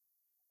else,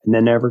 and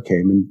then never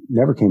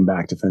came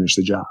back to finish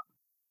the job.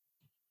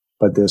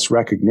 But this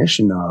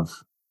recognition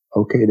of,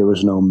 okay, there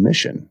was no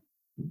mission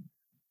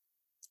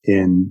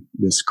in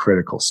this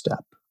critical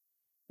step.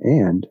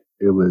 And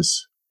it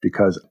was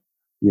because,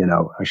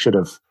 I should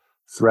have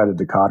threaded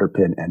the cotter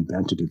pin and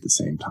bent it at the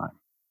same time.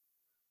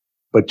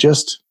 But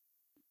just,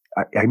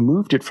 I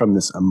moved it from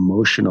this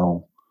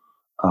emotional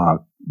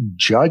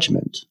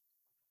judgment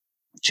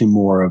to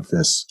more of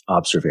this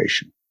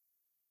observation.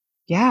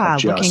 Yeah,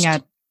 looking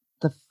at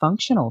the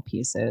functional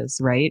pieces,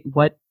 right?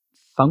 What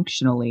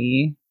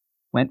functionally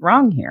went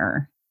wrong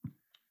here?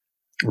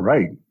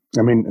 Right.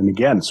 I mean, and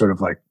again, sort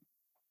of like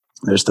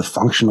there's the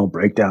functional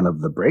breakdown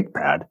of the brake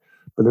pad,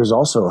 but there's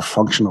also a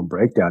functional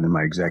breakdown in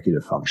my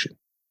executive function,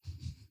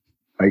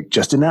 right?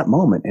 Just in that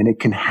moment. And it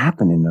can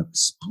happen in a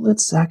split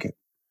second,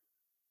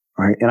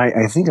 right? And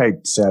I think I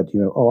said,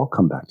 I'll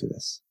come back to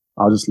this.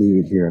 I'll just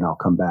leave it here and I'll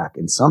come back.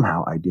 And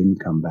somehow I didn't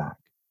come back.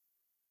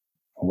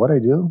 What I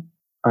do,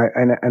 I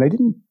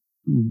didn't,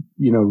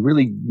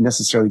 really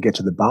necessarily get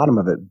to the bottom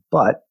of it.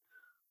 But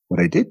what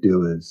I did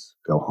do is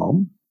go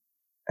home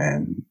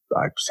and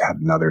I had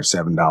another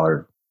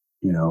 $7,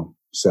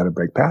 set of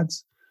brake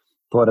pads,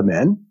 put them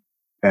in,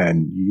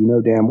 and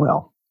damn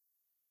well,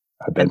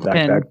 I bent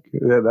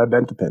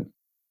the pin,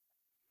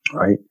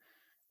 right?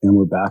 And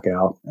we're back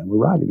out and we're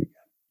riding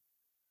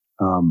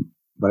again.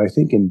 But I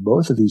think in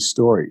both of these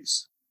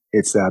stories,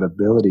 it's that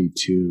ability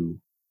to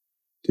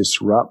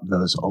disrupt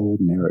those old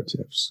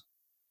narratives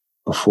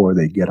before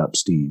they get up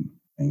steam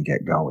and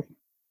get going,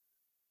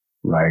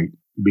 right?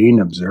 Being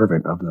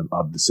observant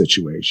of the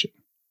situation,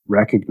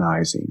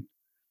 recognizing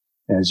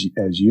as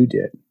you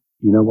did,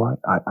 you know what?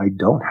 I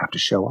don't have to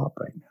show up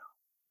right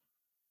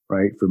now,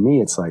 right? For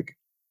me, it's like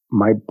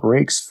my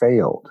brakes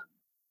failed,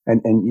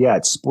 and yeah,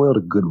 it spoiled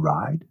a good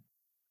ride,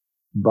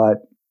 but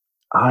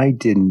I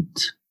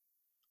didn't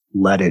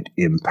let it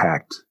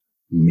impact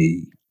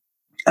me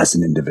as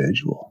an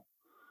individual.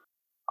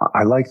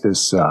 I like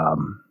this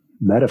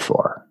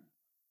metaphor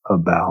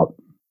about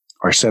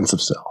our sense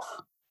of self.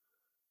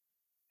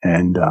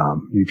 And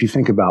if you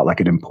think about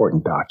like an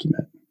important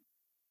document,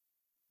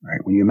 right?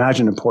 When you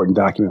imagine an important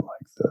document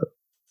like the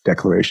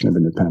Declaration of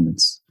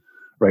Independence,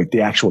 right?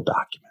 The actual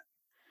document,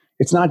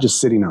 it's not just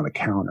sitting on the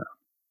counter,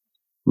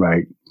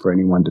 right? For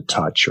anyone to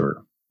touch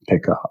or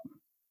pick up.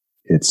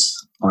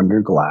 It's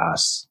under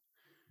glass.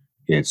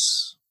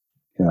 It's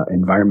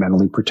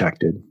environmentally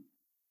protected,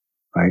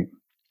 right?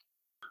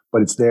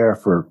 But it's there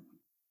for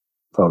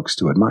folks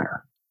to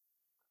admire,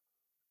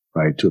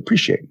 right? To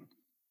appreciate,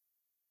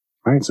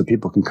 right? So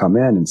people can come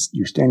in and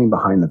you're standing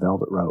behind the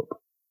velvet rope.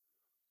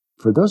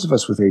 For those of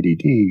us with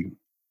ADD,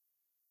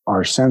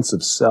 our sense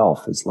of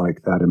self is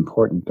like that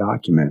important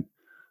document,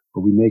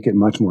 but we make it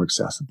much more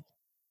accessible.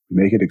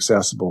 We make it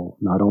accessible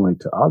not only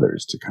to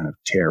others to kind of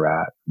tear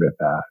at, rip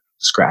at,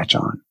 scratch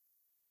on,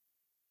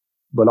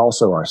 but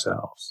also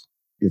ourselves.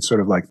 It's sort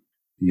of like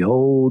the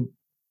old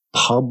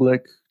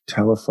public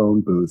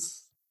telephone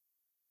booth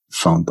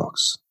phone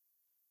books.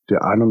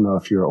 I don't know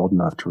if you're old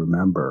enough to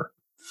remember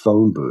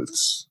phone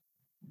booths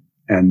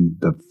and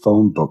the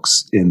phone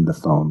books in the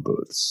phone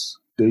booths.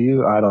 Do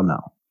you? I don't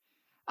know.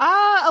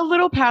 A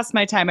little past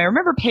my time. I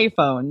remember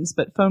payphones,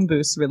 but phone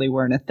booths really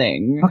weren't a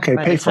thing. Okay,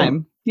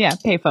 payphone. Yeah,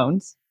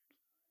 payphones.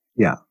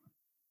 Yeah.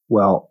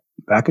 Well,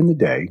 back in the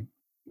day,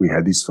 we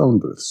had these phone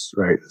booths,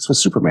 right? This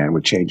was Superman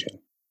would change in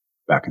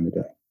back in the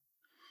day.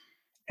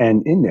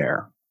 And in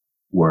there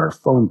were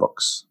phone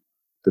books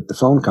that the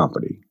phone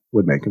company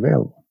would make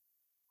available.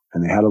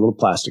 And they had a little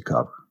plastic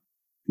cover.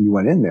 And you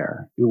went in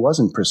there, it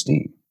wasn't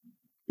pristine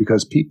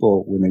because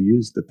people, when they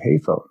used the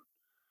payphone,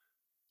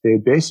 they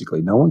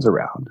basically, no one's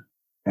around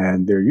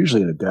and they're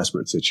usually in a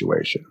desperate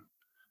situation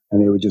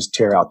and they would just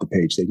tear out the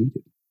page they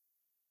needed,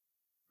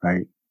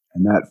 right?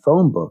 And that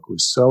phone book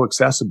was so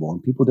accessible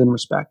and people didn't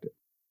respect it.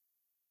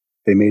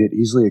 They made it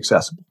easily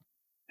accessible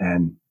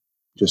and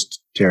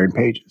just tearing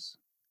pages.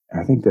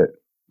 And I think that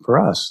for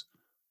us,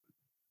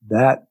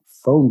 that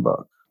phone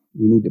book,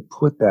 we need to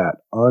put that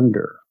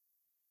under,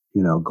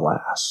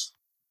 glass.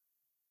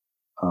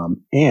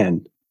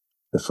 And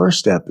the first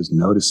step is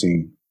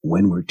noticing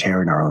when we're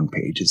tearing our own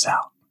pages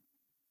out.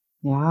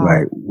 Yeah.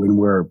 Right. When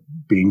we're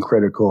being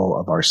critical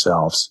of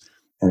ourselves.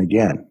 And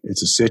again,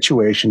 it's a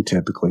situation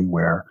typically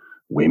where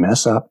we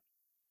mess up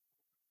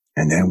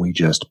and then we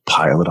just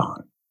pile it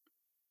on.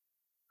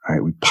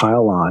 Right. We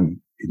pile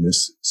on in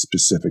this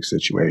specific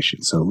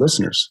situation. So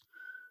listeners,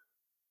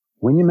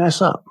 when you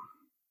mess up,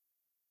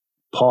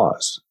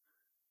 pause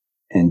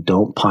and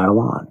don't pile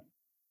on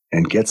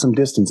and get some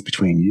distance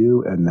between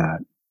you and that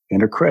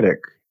inner critic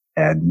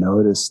and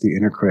notice the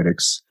inner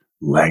critic's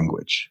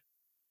language.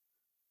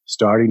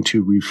 Starting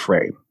to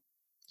reframe,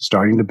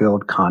 starting to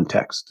build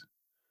context,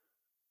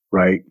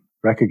 right?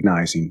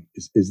 Recognizing,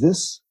 is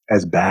this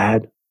as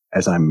bad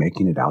as I'm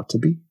making it out to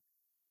be?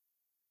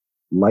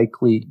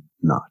 Likely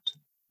not.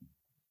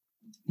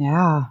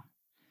 Yeah.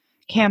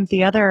 Cam,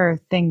 the other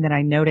thing that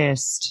I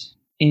noticed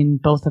in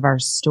both of our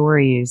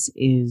stories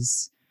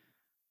is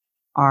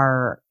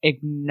our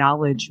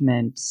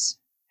acknowledgement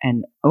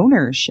and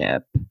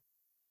ownership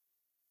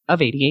of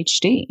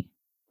ADHD,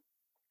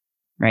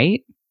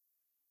 right?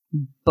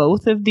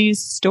 Both of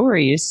these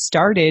stories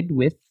started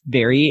with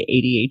very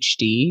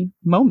ADHD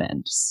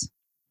moments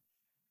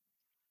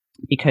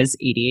because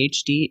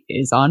ADHD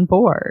is on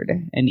board.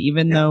 And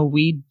even though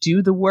we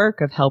do the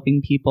work of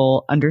helping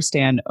people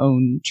understand,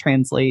 own,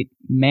 translate,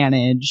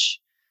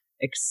 manage,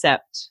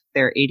 accept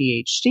their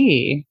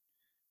ADHD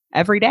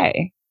every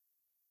day,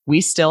 we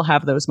still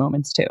have those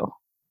moments too.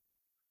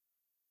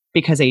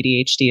 Because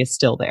ADHD is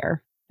still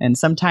there. And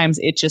sometimes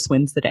it just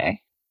wins the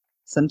day.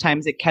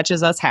 Sometimes it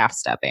catches us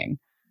half-stepping,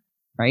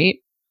 right?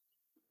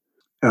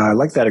 I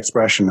like that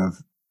expression of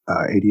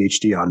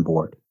ADHD on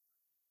board.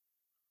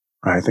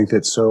 I think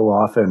that so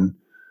often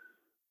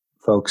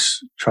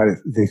folks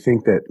they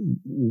think that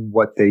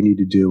what they need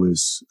to do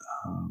is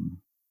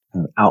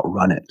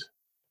outrun it,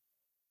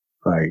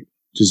 right?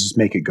 Just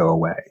make it go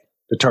away,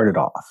 to turn it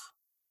off.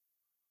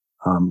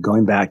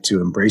 Going back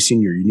to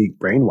embracing your unique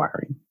brain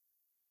wiring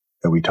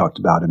that we talked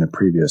about in a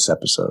previous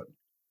episode,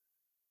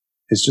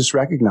 is just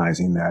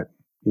recognizing that,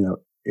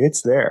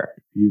 it's there.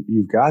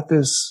 You've got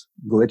this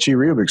glitchy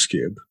Rubik's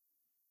Cube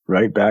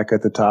right back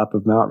at the top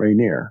of Mount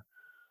Rainier,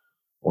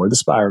 or the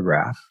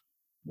Spirograph,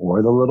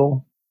 or the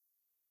little,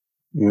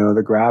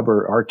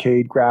 the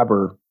arcade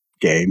grabber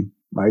game,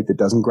 right, that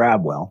doesn't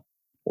grab well,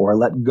 or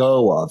let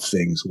go of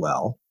things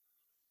well.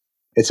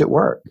 It's at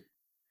work.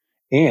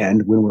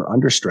 And when we're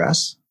under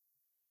stress,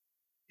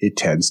 it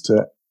tends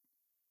to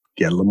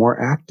get a little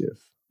more active,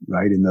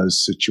 right? In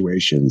those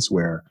situations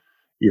where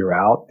you're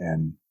out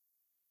and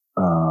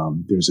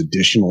there's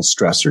additional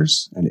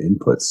stressors and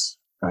inputs,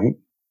 right?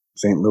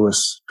 St.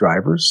 Louis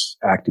drivers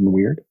acting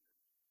weird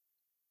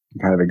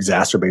can kind of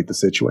exacerbate the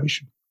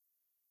situation.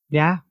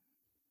 Yeah.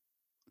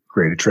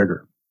 Create a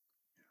trigger.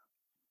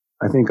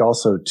 I think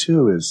also,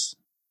 too, is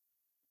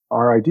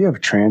our idea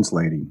of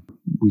translating.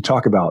 We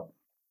talk about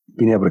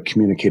being able to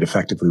communicate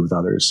effectively with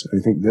others.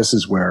 I think this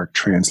is where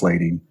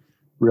translating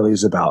really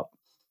is about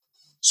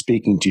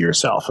speaking to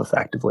yourself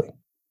effectively.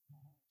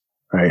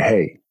 Right?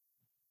 Hey,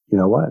 you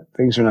know what?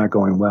 Things are not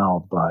going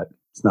well, but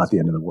it's not the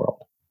end of the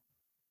world.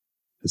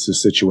 It's a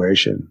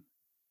situation.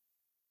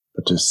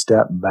 But to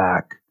step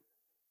back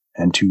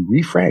and to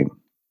reframe,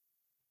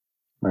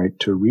 right?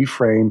 To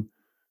reframe,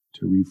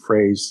 to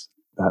rephrase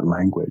that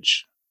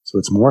language so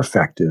it's more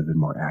effective and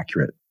more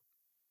accurate.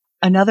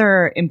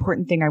 Another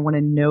important thing I want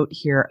to note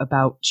here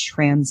about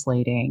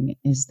translating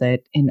is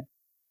that in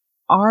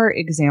our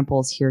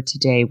examples here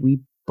today,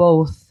 we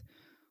both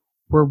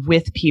were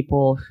with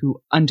people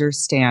who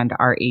understand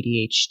our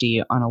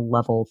ADHD on a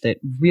level that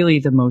really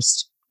the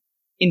most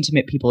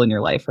intimate people in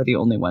your life are the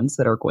only ones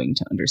that are going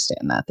to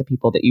understand that. The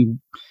people that you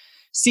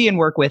see and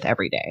work with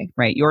every day,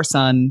 right? Your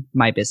son,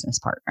 my business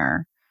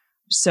partner.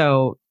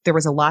 So there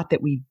was a lot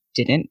that we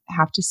didn't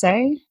have to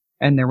say,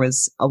 and there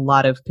was a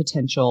lot of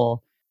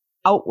potential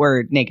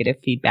outward negative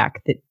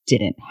feedback that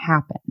didn't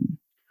happen.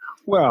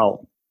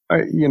 Well,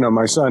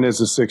 my son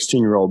is a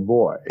 16-year-old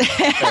boy,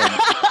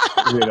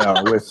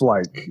 and, with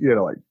like,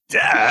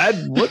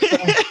 Dad, what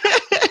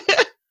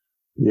the?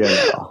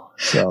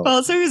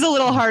 So he was a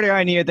little harder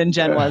on you than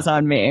Jen was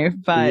on me.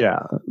 But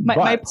yeah,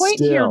 my point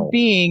here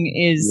being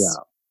is,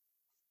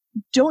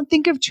 don't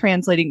think of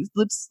translating.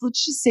 Let's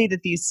just say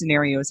that these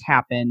scenarios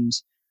happened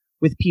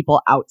with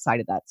people outside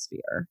of that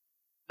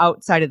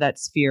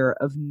sphere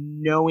of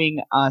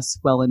knowing us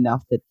well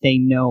enough that they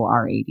know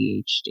our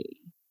ADHD,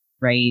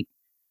 right?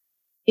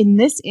 In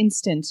this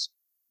instance,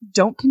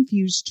 don't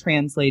confuse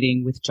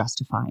translating with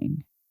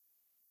justifying,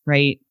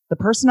 right? The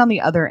person on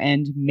the other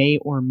end may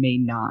or may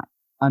not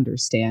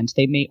understand.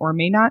 They may or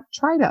may not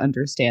try to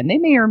understand. They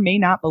may or may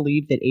not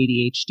believe that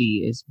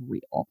ADHD is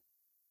real,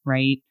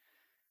 right?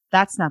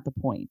 That's not the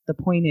point. The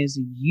point is,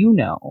 you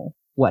know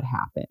what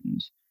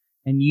happened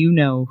and you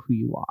know who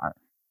you are.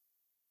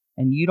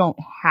 And you don't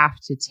have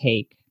to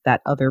take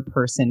that other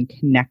person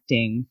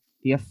connecting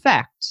the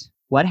effect,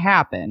 what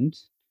happened,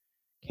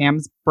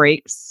 Cam's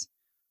brakes,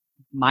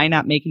 my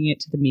not making it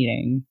to the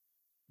meeting,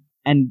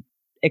 and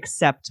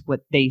accept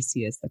what they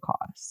see as the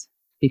cause,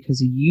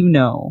 because you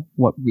know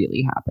what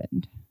really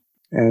happened.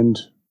 And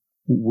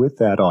with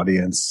that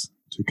audience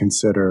to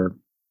consider,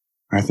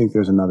 I think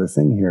there's another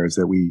thing here is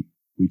that we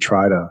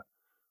try to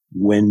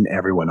win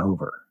everyone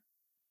over,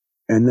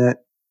 and that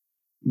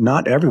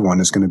not everyone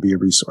is going to be a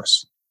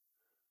resource.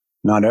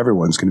 Not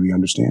everyone's going to be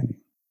understanding,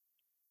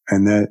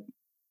 and that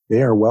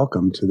they are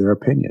welcome to their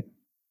opinion.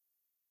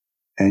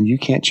 And you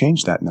can't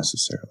change that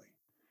necessarily,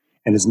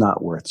 and it's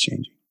not worth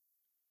changing,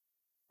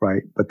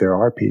 right? But there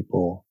are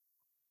people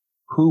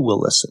who will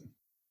listen,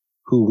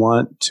 who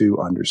want to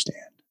understand,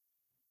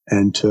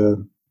 and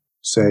to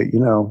say,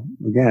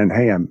 again,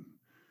 hey,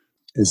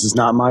 this is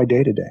not my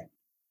day to day,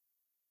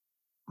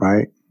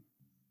 right?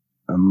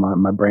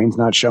 My brain's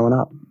not showing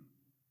up,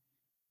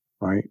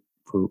 right?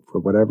 For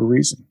whatever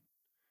reason.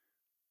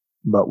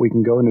 But we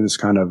can go into this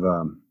kind of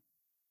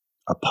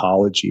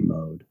apology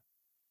mode,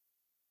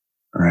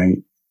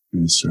 right?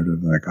 And it's sort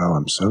of like, oh,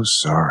 I'm so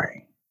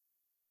sorry.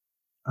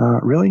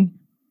 Really?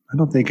 I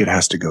don't think it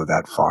has to go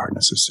that far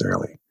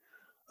necessarily.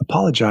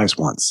 Apologize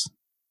once.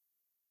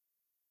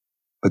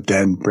 but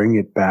then bring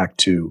it back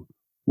to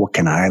what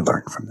can I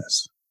learn from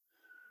this?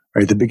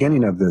 Right at the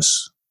beginning of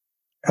this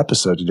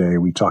episode today,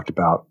 we talked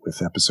about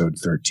with episode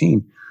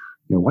 13,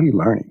 what are you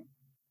learning?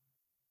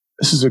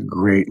 This is a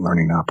great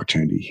learning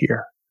opportunity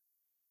here.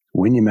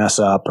 When you mess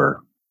up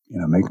or,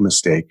 make a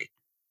mistake,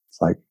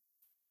 it's like,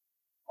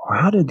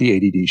 how did the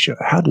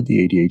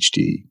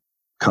ADHD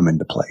come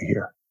into play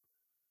here?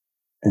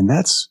 And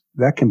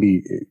that can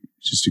be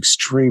just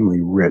extremely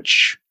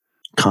rich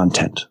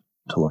content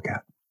to look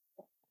at.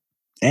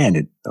 And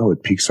it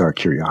piques our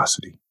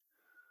curiosity,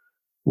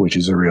 which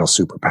is a real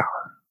superpower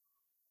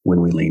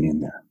when we lean in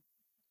there.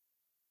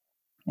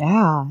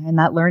 Yeah. And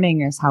that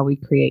learning is how we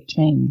create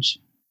change,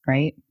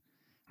 right?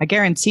 I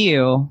guarantee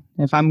you,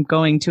 if I'm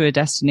going to a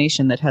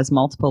destination that has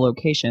multiple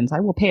locations, I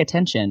will pay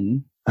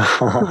attention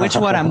to which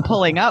one I'm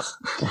pulling up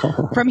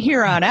from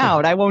here on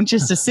out. I won't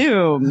just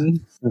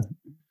assume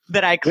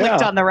that I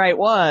clicked on the right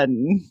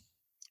one.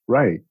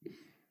 Right.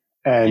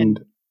 And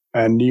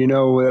you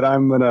know that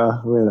I'm going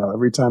to,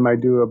 every time I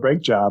do a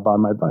brake job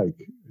on my bike,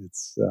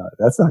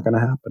 that's not going to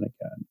happen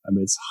again. I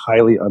mean, it's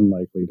highly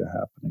unlikely to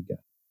happen again.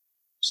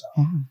 So,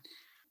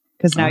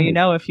 because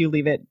now if you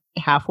leave it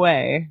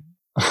halfway.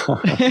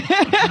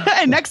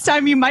 And next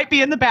time you might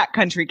be in the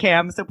backcountry,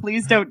 Cam, so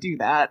please don't do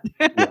that.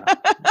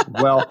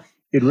 Well,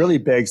 it really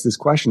begs this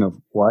question of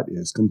what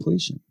is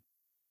completion?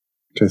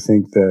 To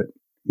think that,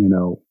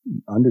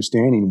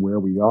 understanding where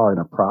we are in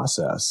a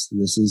process,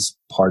 this is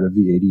part of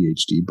the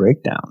ADHD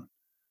breakdown,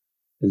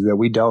 is that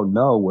we don't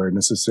know where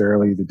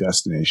necessarily the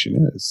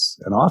destination is.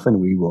 And often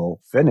we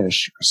will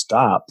finish or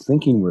stop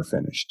thinking we're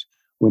finished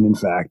when in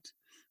fact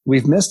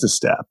we've missed a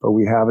step or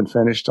we haven't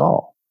finished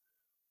all,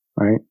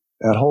 right?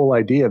 That whole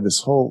idea of this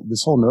whole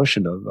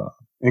notion of,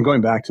 and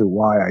going back to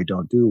why I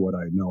don't do what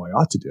I know I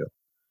ought to do,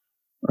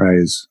 right,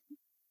 is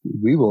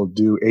we will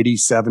do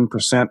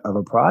 87% of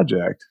a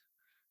project,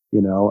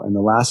 and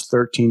the last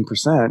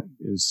 13%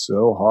 is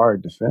so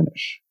hard to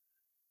finish,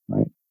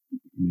 right?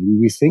 Maybe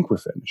we think we're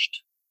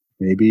finished.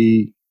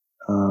 Maybe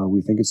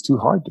we think it's too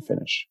hard to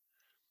finish.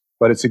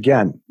 But it's,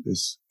 again,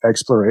 this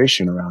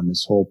exploration around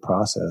this whole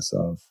process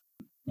of,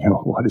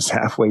 what is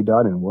halfway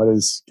done and what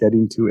is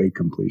getting to a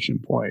completion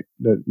point.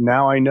 That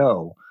now I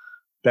know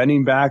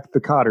bending back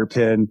the cotter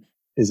pin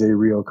is a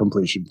real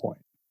completion point.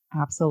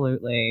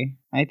 Absolutely.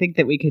 I think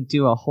that we could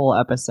do a whole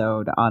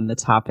episode on the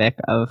topic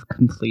of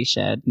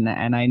completion.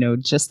 And I know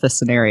just the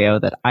scenario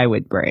that I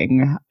would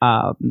bring.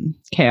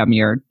 Cam,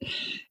 you're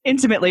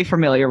intimately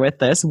familiar with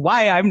this,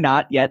 why I'm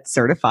not yet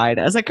certified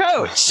as a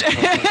coach.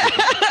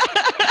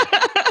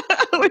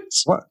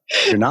 Which what?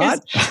 You're not?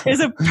 is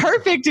a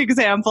perfect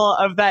example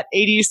of that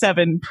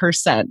 87%.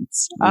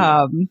 So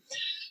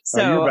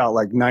you're about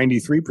like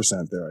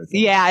 93% there, I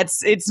think. Yeah,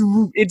 it's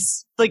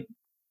like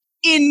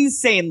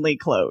insanely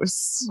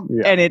close.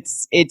 Yeah. And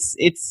it's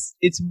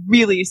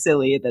really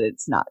silly that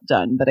it's not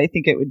done, but I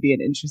think it would be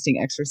an interesting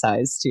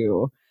exercise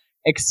to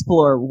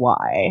explore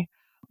why,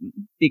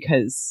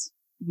 because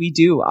we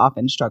do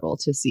often struggle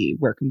to see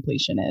where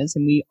completion is.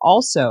 And we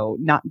also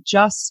not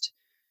just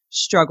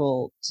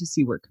struggle to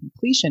see where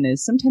completion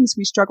is. Sometimes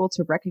we struggle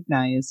to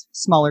recognize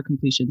smaller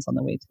completions on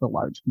the way to the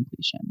large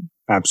completion.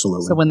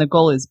 Absolutely. So when the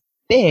goal is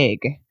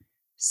big,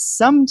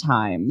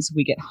 sometimes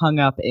we get hung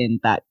up in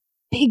that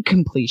big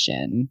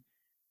completion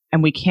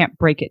and we can't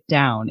break it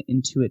down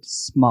into its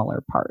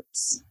smaller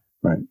parts.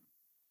 Right.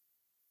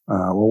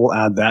 Well, we'll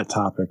add that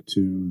topic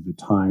to the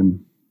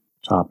time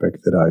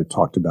topic that I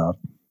talked about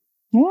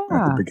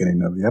at the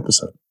beginning of the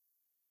episode.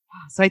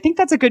 So I think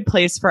that's a good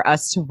place for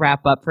us to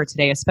wrap up for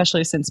today,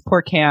 especially since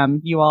poor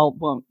Cam, you all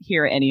won't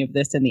hear any of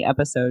this in the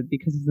episode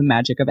because of the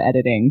magic of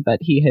editing, but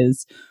he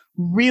has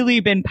really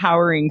been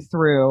powering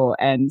through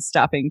and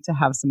stopping to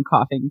have some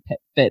coughing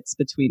fits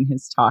between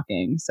his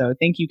talking. So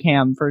thank you,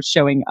 Cam, for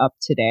showing up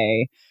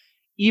today,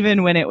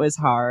 even when it was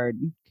hard.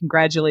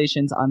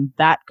 Congratulations on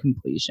that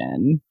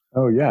completion.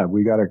 Oh yeah,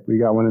 we got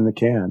one in the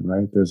can,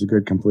 right? There's a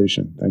good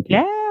completion. Thank you.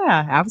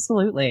 Yeah,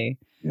 absolutely.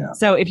 Yeah.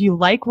 So if you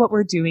like what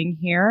we're doing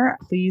here,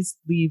 please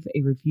leave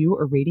a review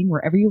or rating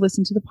wherever you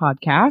listen to the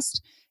podcast.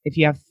 If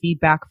you have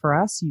feedback for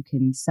us, you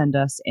can send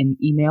us an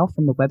email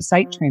from the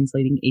website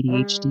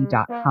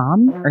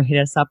translatingadhd.com or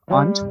hit us up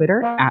on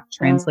Twitter at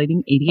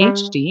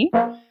translatingadhd.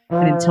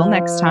 And until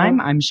next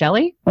time, I'm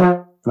Shelly.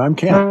 And I'm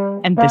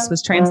Cam. And this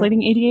was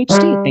Translating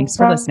ADHD. Thanks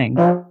for listening.